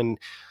good in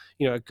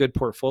a good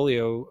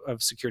portfolio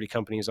of security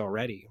companies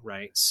already,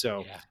 right?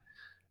 So Yeah.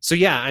 so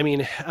yeah, I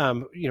mean,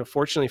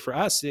 fortunately for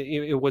us,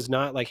 it was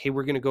not like, hey,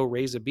 we're going to go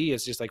raise a B.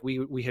 It's just like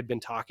we had been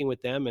talking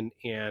with them and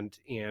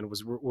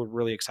we're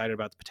really excited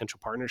about the potential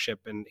partnership,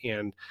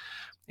 and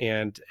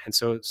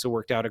so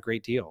worked out a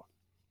great deal.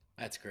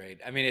 That's great.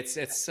 I mean, it's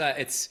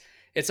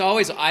It's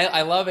always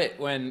I love it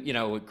when,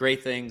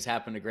 great things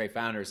happen to great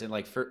founders, and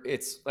like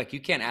it's like you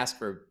can't ask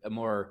for a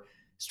more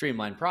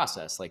streamlined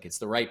process. Like it's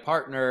the right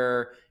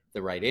partner,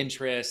 the right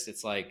interest.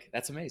 It's like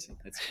that's amazing.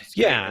 It's great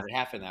Yeah. that it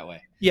happened that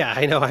way. Yeah,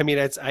 I know. I mean,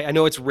 I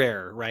know it's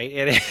rare, right?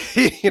 And I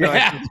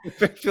Yeah.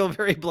 feel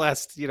very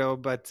blessed,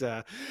 but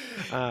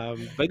no,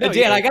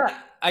 Dan,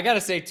 I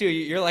gotta say too,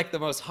 you're like the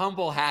most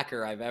humble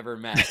hacker I've ever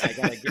met.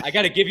 I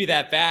gotta give you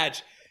that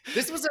badge.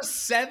 This was a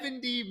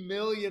 $70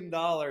 million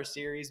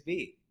Series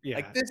B. yeah.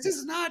 Like this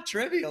is not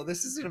trivial.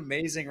 This is an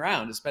amazing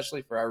round,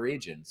 especially for our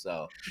region.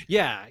 So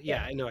Yeah,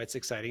 yeah, yeah, I know it's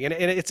exciting, and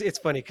it's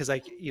funny because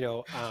like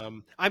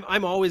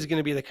I'm always going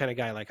to be the kind of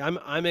guy like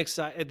I'm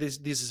excited. This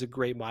is a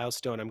great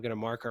milestone. I'm going to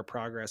mark our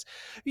progress,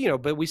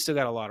 but we still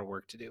got a lot of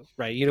work to do,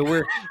 right?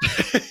 We're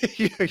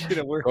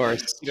of we're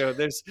course.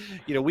 there's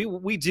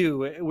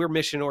we're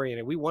mission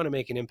oriented. We want to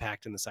make an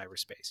impact in the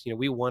cyberspace.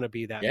 We want to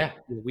be that. Yeah.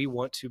 We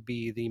want to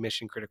be the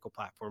mission critical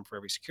platform for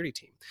every security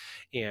team,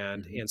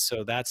 and Mhm. and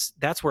so that's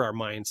where our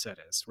mindset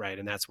is, right,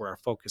 and that's where our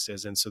focus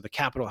is, and so the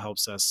capital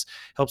helps us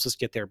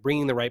get there,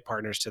 bringing the right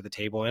partners to the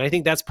table. And I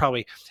think that's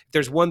probably, if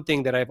there's one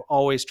thing that I've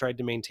always tried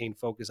to maintain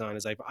focus on,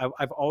 is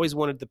I've always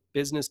wanted the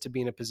business to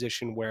be in a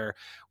position where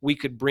we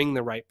could bring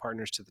the right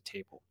partners to the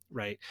table,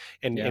 right?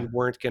 Yeah. And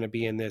weren't going to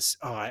be in this,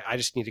 oh, I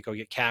just need to go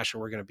get cash, or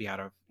we're going to be out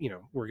of,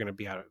 we're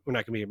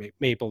not going to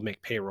be able to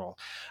make payroll.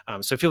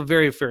 So I feel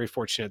very, very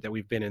fortunate that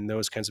we've been in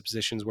those kinds of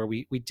positions where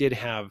we did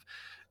have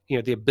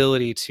the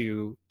ability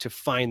to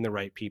find the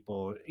right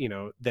people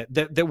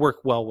that work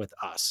well with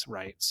us,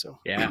 right? So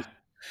Yeah.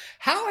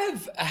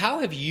 How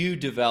have you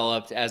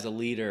developed as a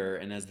leader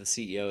and as the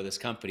CEO of this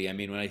company? I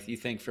mean, you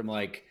think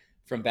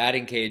from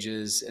batting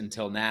cages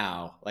until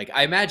now, like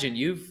I imagine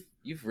you've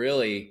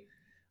really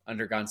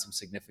undergone some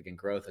significant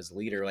growth as a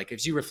leader. Like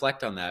as you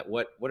reflect on that,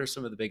 what are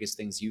some of the biggest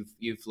things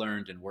you've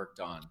learned and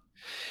worked on?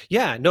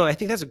 Yeah, no, I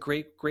think that's a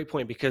great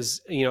point because,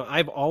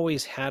 I've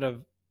always had a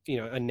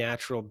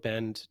natural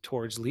bend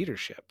towards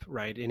leadership,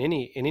 right? In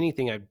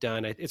anything I've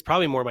done, it's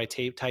probably more my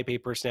type A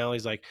personality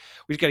is like,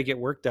 we just got to get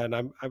work done.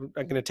 I'm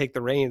going to take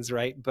the reins,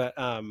 right? But,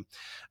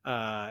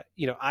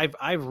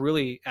 I've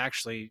really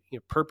actually,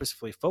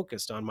 purposefully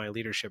focused on my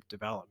leadership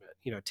development,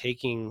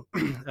 taking,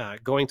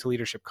 going to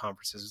leadership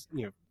conferences,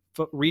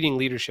 reading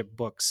leadership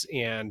books,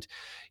 and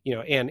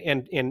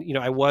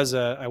I was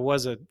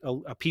a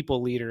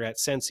people leader at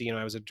Sensi.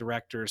 I was a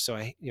director, so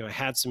I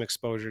had some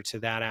exposure to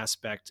that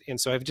aspect, and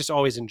so I've just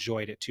always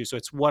enjoyed it too. So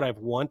it's what I've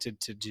wanted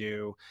to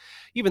do,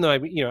 even though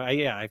I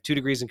have 2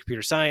 degrees in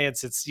computer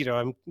science. It's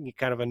I'm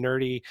kind of a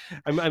nerdy.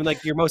 I'm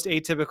like your most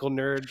atypical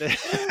nerd.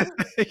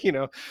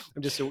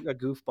 I'm just a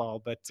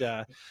goofball,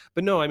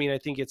 but no, I mean, I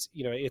think it's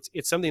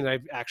something that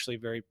I've actually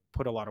very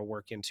put a lot of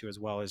work into, as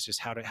well as just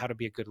how to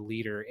be a good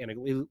leader and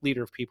a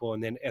leader of people.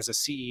 And then as a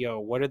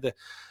CEO, what are the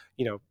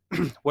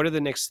what are the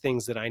next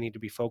things that I need to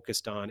be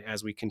focused on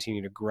as we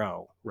continue to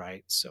grow,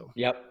 right? So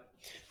Yep.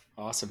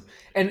 Awesome.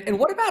 And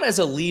what about as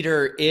a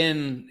leader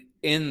in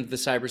the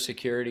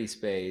cybersecurity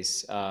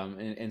space,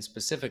 and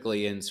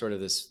specifically in sort of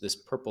this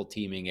purple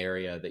teaming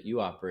area that you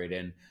operate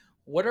in?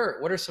 What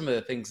are some of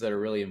the things that are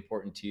really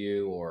important to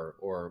you,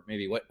 or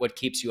maybe what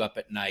keeps you up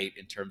at night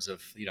in terms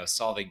of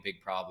solving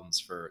big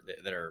problems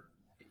that are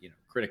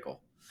critical?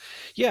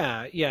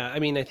 yeah, yeah. I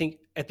mean, I think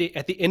at the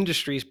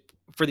industries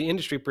for the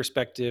industry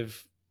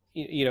perspective,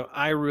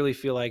 I really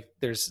feel like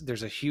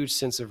there's a huge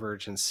sense of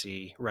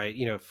urgency, right?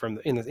 From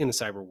in the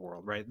cyber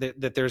world, right?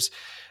 That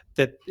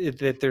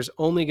there's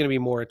only going to be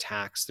more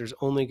attacks. There's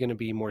only going to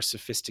be more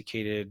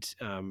sophisticated,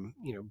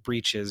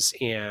 breaches,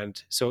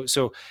 and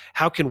so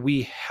how can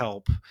we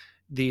help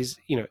these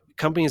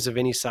companies of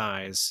any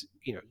size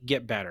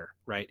get better,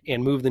 right,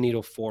 and move the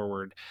needle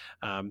forward?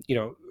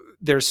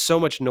 There's so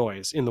much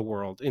noise in the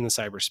world in the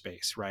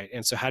cyberspace, right?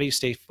 And so how do you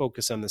stay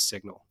focused on the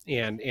signal?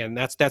 And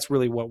that's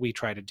really what we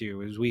try to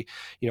do. Is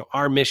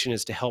our mission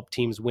is to help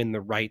teams win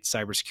the right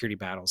cybersecurity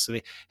battles. So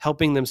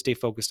helping them stay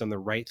focused on the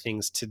right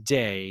things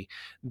today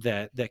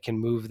that can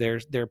move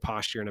their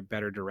posture in a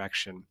better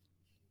direction.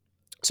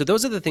 So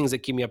those are the things that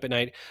keep me up at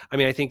night. I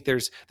mean, I think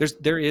there's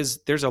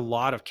a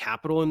lot of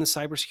capital in the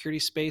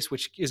cybersecurity space,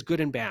 which is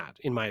good and bad,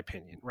 in my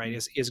opinion, right?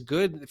 Is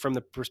good from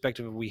the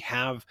perspective of we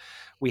have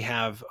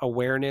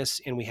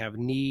awareness and we have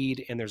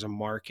need and there's a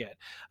market.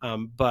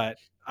 But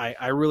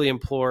I really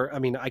implore, I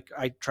mean,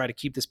 I try to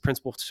keep this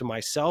principle to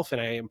myself,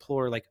 and I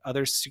implore like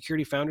other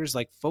security founders,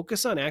 like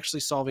focus on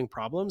actually solving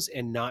problems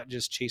and not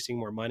just chasing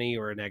more money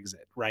or an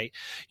exit, right?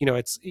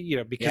 It's,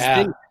 because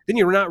Yeah. then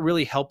you're not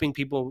really helping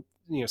people,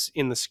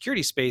 in the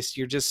security space.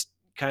 You're just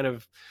kind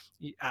of,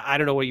 I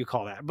don't know what you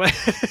call that, but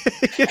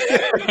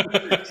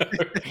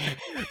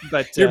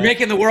but You're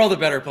making the world a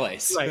better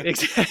place. right,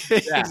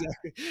 exactly, Yeah.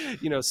 exactly.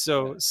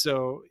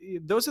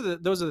 Those are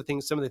the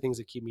things, some of the things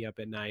that keep me up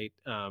at night.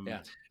 Yeah.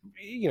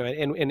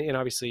 And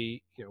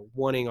obviously,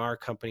 wanting our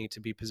company to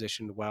be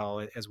positioned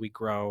well as we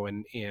grow,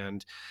 and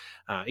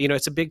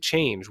it's a big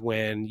change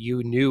when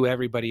you knew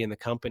everybody in the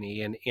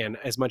company, and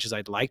as much as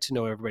I'd like to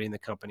know everybody in the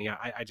company,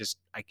 I just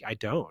I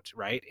don't,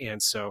 right? And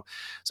so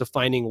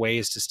finding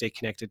ways to stay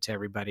connected to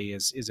everybody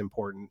security is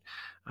important.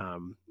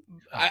 Um,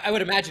 I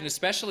would imagine,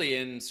 especially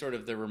in sort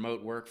of the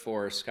remote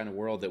workforce kind of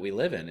world that we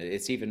live in,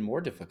 it's even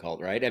more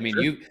difficult, right? I mean,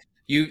 sure.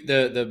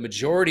 the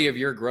majority of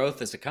your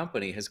growth as a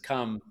company has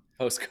come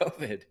post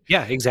COVID.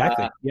 Yeah, Uh,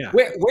 exactly. Yeah.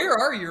 where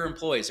are your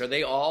employees? Are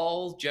they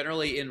all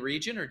generally in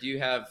region, or do you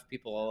have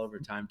people all over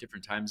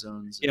different time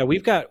zones? Yeah, And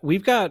we've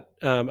got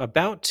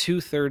about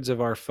 2/3 of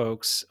our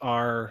folks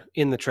are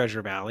in the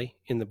Treasure Valley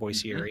in the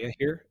Boise Mhm. area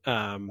here. That's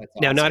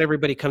Now, not awesome.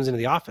 everybody comes into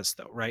the office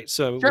though, right?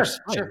 So, which is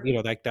Sure, fine.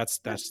 sure. Like that's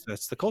Yeah.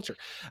 that's the culture.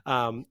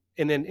 And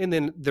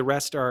then the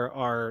rest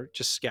are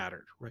just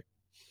scattered, right?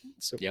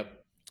 So Yep.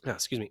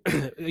 excuse me,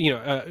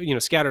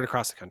 scattered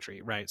across the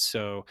country, right?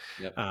 So,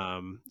 Yep.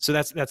 so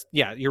that's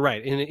yeah, you're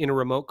right. In a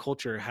remote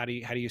culture, how do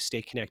you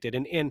stay connected?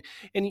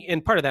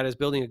 And part of that is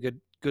building a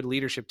good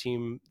leadership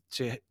team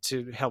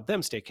to help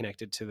them stay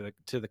connected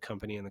to the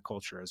company and the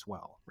culture as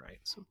well, right?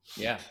 So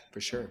Yeah,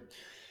 for sure.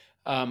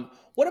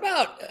 What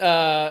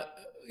about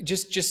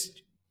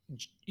just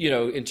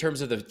in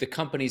terms of the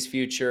company's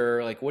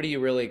future? Like, what are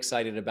you really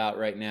excited about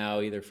right now,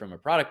 either from a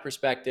product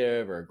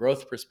perspective or a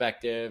growth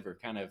perspective, or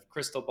kind of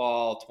crystal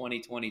ball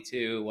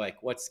 2022?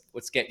 Like, what's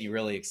getting you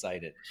really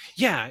excited?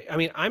 yeah, I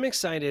mean, I'm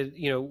excited.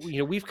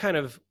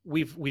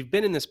 We've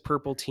been in this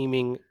purple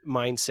teaming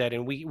mindset,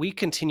 and we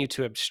continue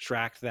to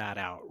abstract that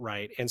out,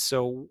 right? And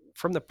so,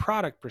 from the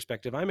product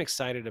perspective, I'm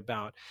excited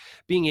about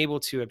being able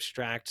to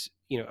abstract,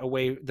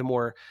 away the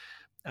more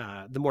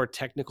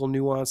technical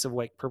nuance of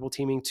like purple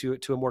teaming to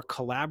a more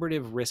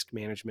collaborative risk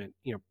management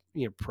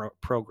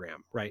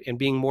program, right? And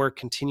being more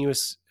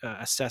continuous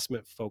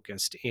assessment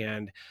focused,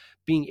 and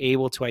being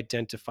able to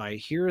identify,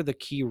 here are the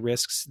key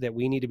risks that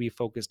we need to be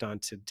focused on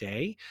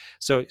today.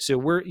 So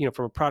we're,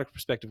 from a product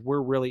perspective,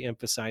 we're really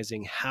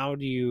emphasizing, how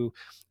do you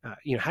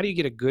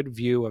get a good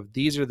view of,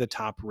 these are the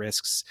top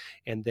risks,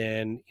 and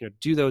then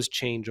do those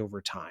change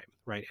over time,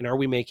 right? And are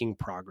we making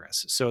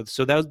progress? So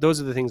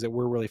those are the things that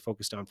we're really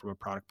focused on from a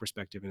product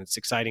perspective, and it's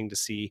exciting to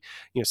see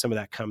some of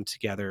that come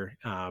together.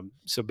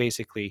 So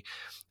basically,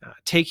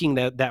 taking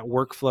that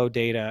workflow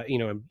data,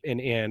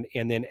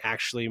 and then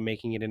actually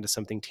making it into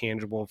something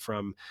tangible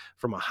from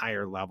a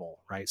higher level,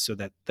 right? So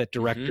that Hmm.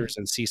 directors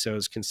and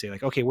CISOs can say,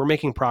 like, okay, we're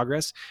making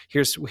progress.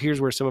 Here's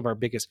where some of our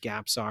biggest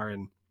gaps are,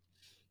 and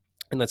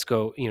let's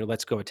go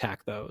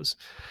attack those.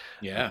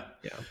 Yeah.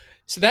 Yeah.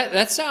 So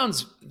that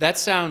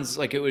sounds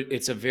like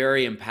it's a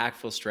very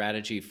impactful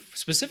strategy,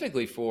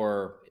 specifically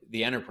for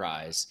the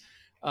enterprise.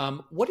 How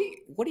do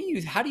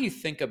you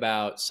think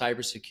about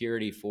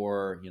cybersecurity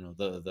for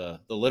the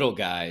little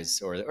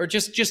guys, or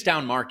just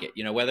down market?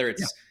 Whether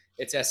Yeah.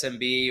 it's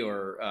SMB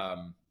or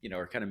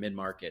or kind of mid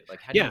market.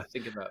 Like, how do you Yeah.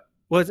 think about?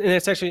 Well, and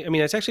it's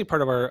actually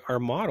part of our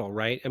model,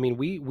 right? I mean,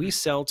 we Mhm.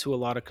 sell to a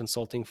lot of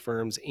consulting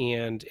firms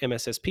and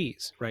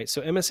MSSPs, right?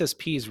 So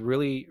MSSPs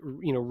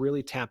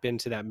really tap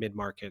into that mid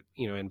market,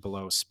 and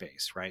below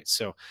space, right?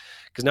 So,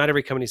 because not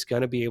every company's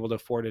going to be able to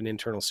afford an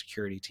internal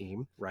security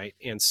team, right?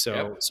 And so,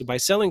 Yep. so by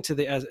selling to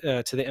the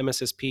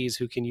MSSPs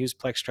who can use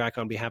PlexTrac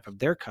on behalf of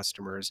their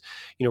customers,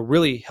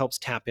 really helps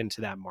tap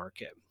into that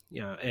market.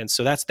 Yeah, and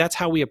so that's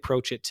how we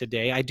approach it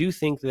today. I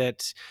think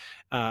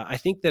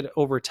that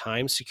over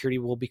time, security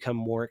will become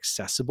more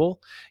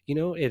accessible, and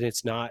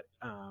it's not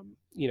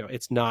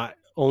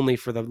only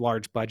for the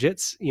large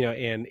budgets,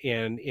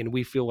 and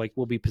we feel like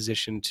we'll be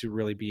positioned to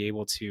really be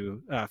able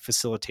to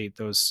facilitate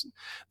those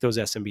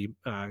SMB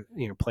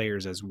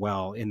players as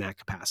well in that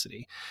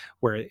capacity,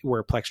 where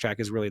PlexTrack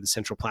is really the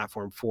central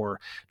platform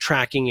for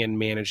tracking and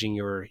managing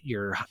your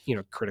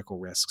critical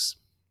risks.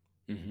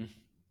 Hmm.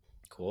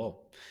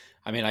 Cool.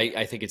 I mean,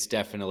 I think it's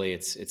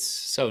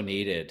so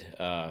needed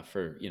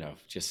for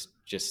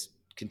just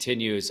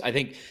continues. I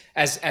think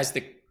as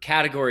the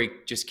category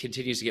just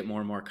continues to get more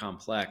and more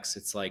complex,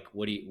 it's like,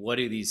 what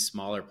do these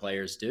smaller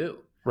players do?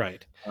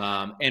 Right.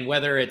 And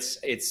whether it's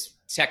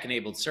tech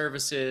enabled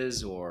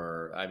services,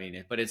 or I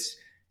mean, but it's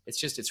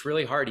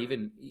really hard,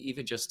 even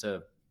just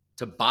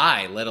to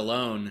buy, let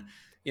alone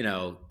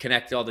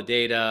connect all the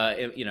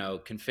data,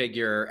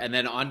 configure, and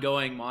then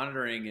ongoing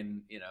monitoring,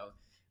 and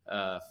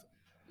uh,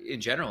 in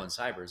general in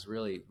cyber is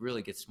really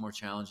gets more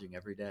challenging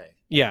every day.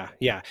 Yeah,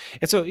 yeah.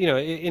 And so,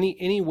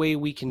 any way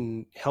we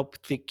can help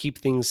keep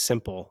things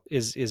simple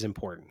is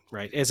important,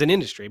 right? As an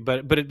industry,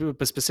 but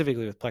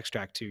specifically with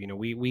PlexTrack too,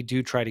 we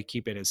do try to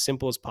keep it as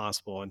simple as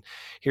possible. And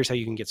here's how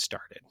you can get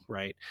started,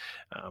 right?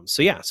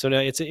 So yeah, so no,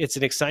 it's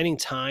an exciting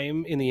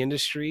time in the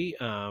industry,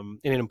 and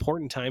an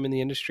important time in the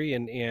industry,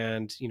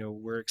 and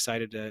we're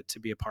excited to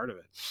be a part of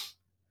it.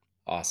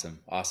 Awesome,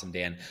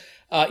 Dan.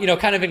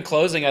 Kind of in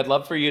closing, I'd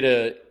love for you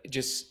to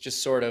just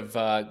sort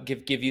of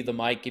give you the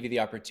mic, give you the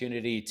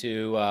opportunity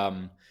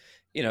to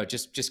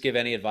just give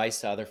any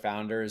advice to other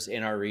founders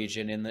in our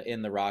region,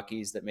 in the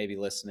Rockies, that may be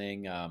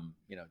listening.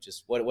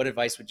 Just what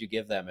advice would you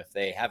give them if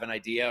they have an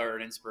idea or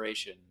an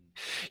inspiration?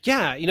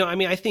 Yeah,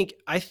 I think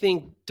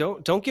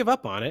don't give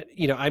up on it.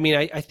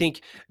 I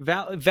think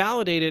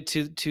validate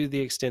it to the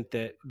extent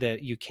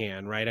that you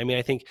can, right?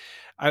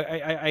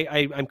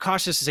 I'm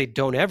cautious to say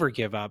don't ever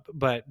give up,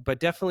 but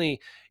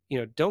definitely,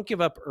 don't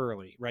give up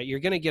early, right? You're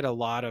going to get a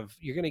lot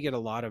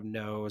of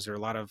no's, or a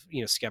lot of,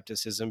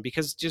 skepticism,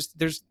 because just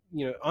there's,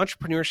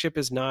 entrepreneurship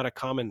is not a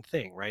common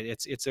thing, right?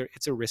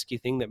 It's a risky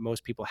thing that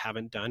most people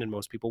haven't done and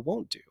most people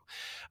won't do.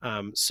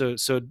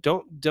 So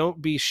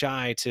don't be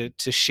shy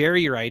to share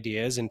your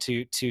ideas, and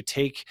to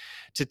take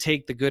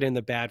the good and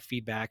the bad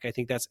feedback. I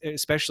think that's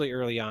especially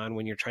early on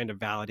when you're trying to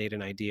validate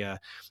an idea.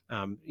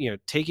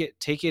 Take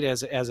it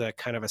as a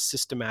kind of a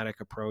systematic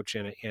approach,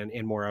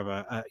 and more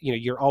of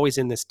you're always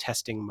in this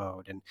testing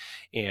mode,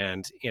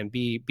 and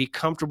be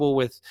comfortable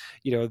with,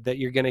 that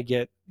you're going to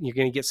get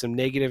some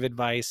negative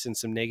advice and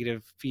some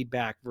negative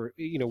feedback,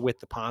 with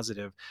the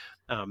positive.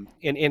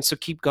 And so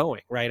keep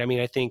going, right? I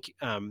mean, I think,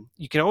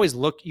 you can always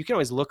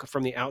look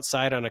from the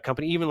outside on a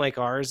company, even like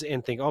ours,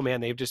 and think, oh man,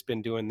 they've just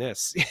been doing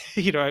this.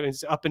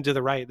 It's up and to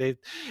the right.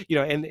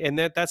 And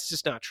that's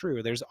just not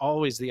true. There's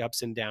always the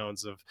ups and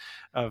downs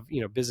of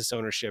business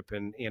ownership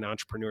and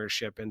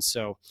entrepreneurship. And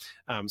so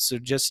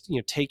just,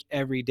 take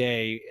every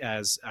day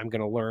as I'm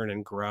going to learn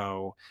and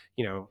grow,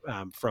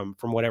 from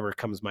whatever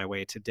comes my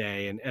way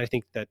today. And I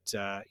think that,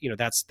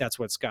 that's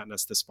what's gotten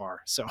us this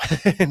far. So,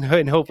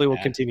 and hopefully we'll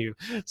Yeah. continue.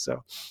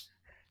 So,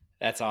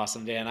 That's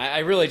awesome, Dan. I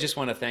really just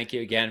want to thank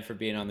you again for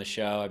being on the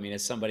show. I mean,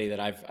 it's somebody that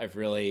I've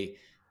really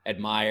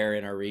admire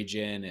in our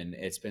region, and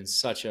it's been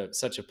such a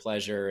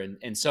pleasure,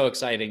 and so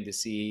exciting to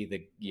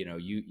see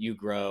you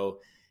grow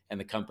and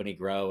the company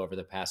grow over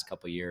the past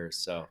couple of years.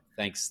 So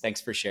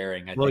thanks for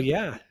sharing. I well, think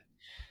yeah.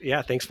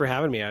 Yeah, thanks for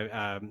having me.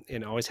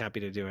 And always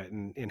happy to do it,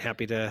 and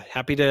happy to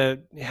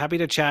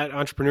chat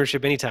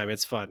entrepreneurship anytime.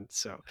 It's fun.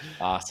 So,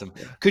 awesome.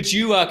 yeah. Could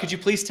you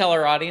please tell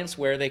our audience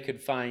where they could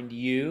find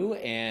you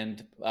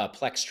and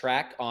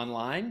PlexTrac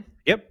online?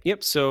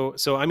 Yep. So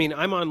I mean,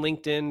 I'm on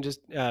LinkedIn.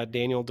 Just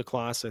Daniel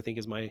DeCloss, I think,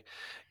 is my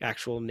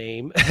actual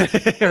name,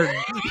 or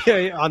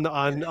yeah, on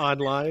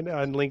online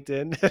on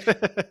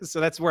LinkedIn. So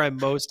that's where I'm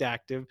most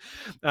active.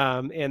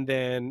 And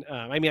then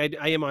I mean,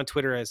 I am on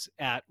Twitter as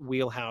at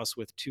Wheelhouse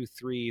with 2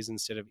 3s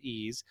instead of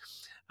E's.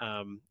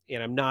 And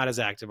I'm not as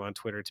active on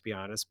Twitter, to be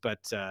honest. But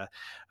and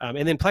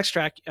then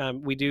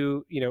PlexTrac, we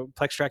do,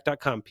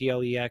 plextrac.com,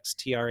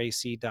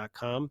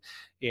 plextrac.com,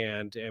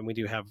 and we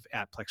do have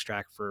at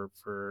PlexTrac for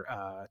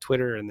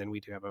Twitter, and then we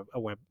do have a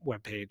web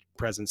page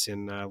presence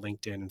in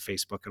LinkedIn and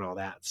Facebook and all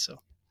that. So,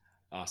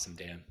 Awesome,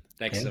 Dan.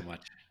 Thanks yeah. so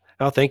much.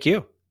 Oh, thank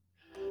you.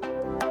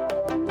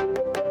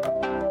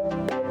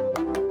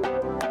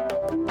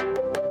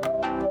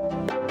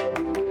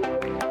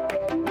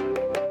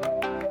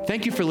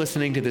 Thank you for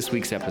listening to this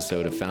week's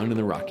episode of Found in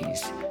the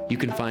Rockies. You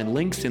can find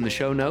links in the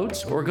show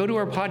notes, or go to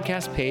our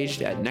podcast page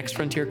at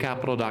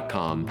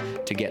nextfrontiercapital.com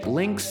to get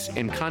links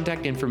and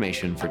contact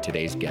information for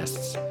today's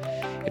guests.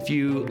 If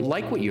you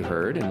like what you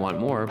heard and want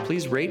more,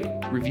 please rate,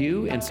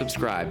 review, and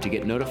subscribe to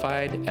get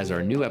notified as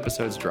our new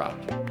episodes drop.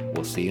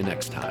 We'll see you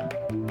next time.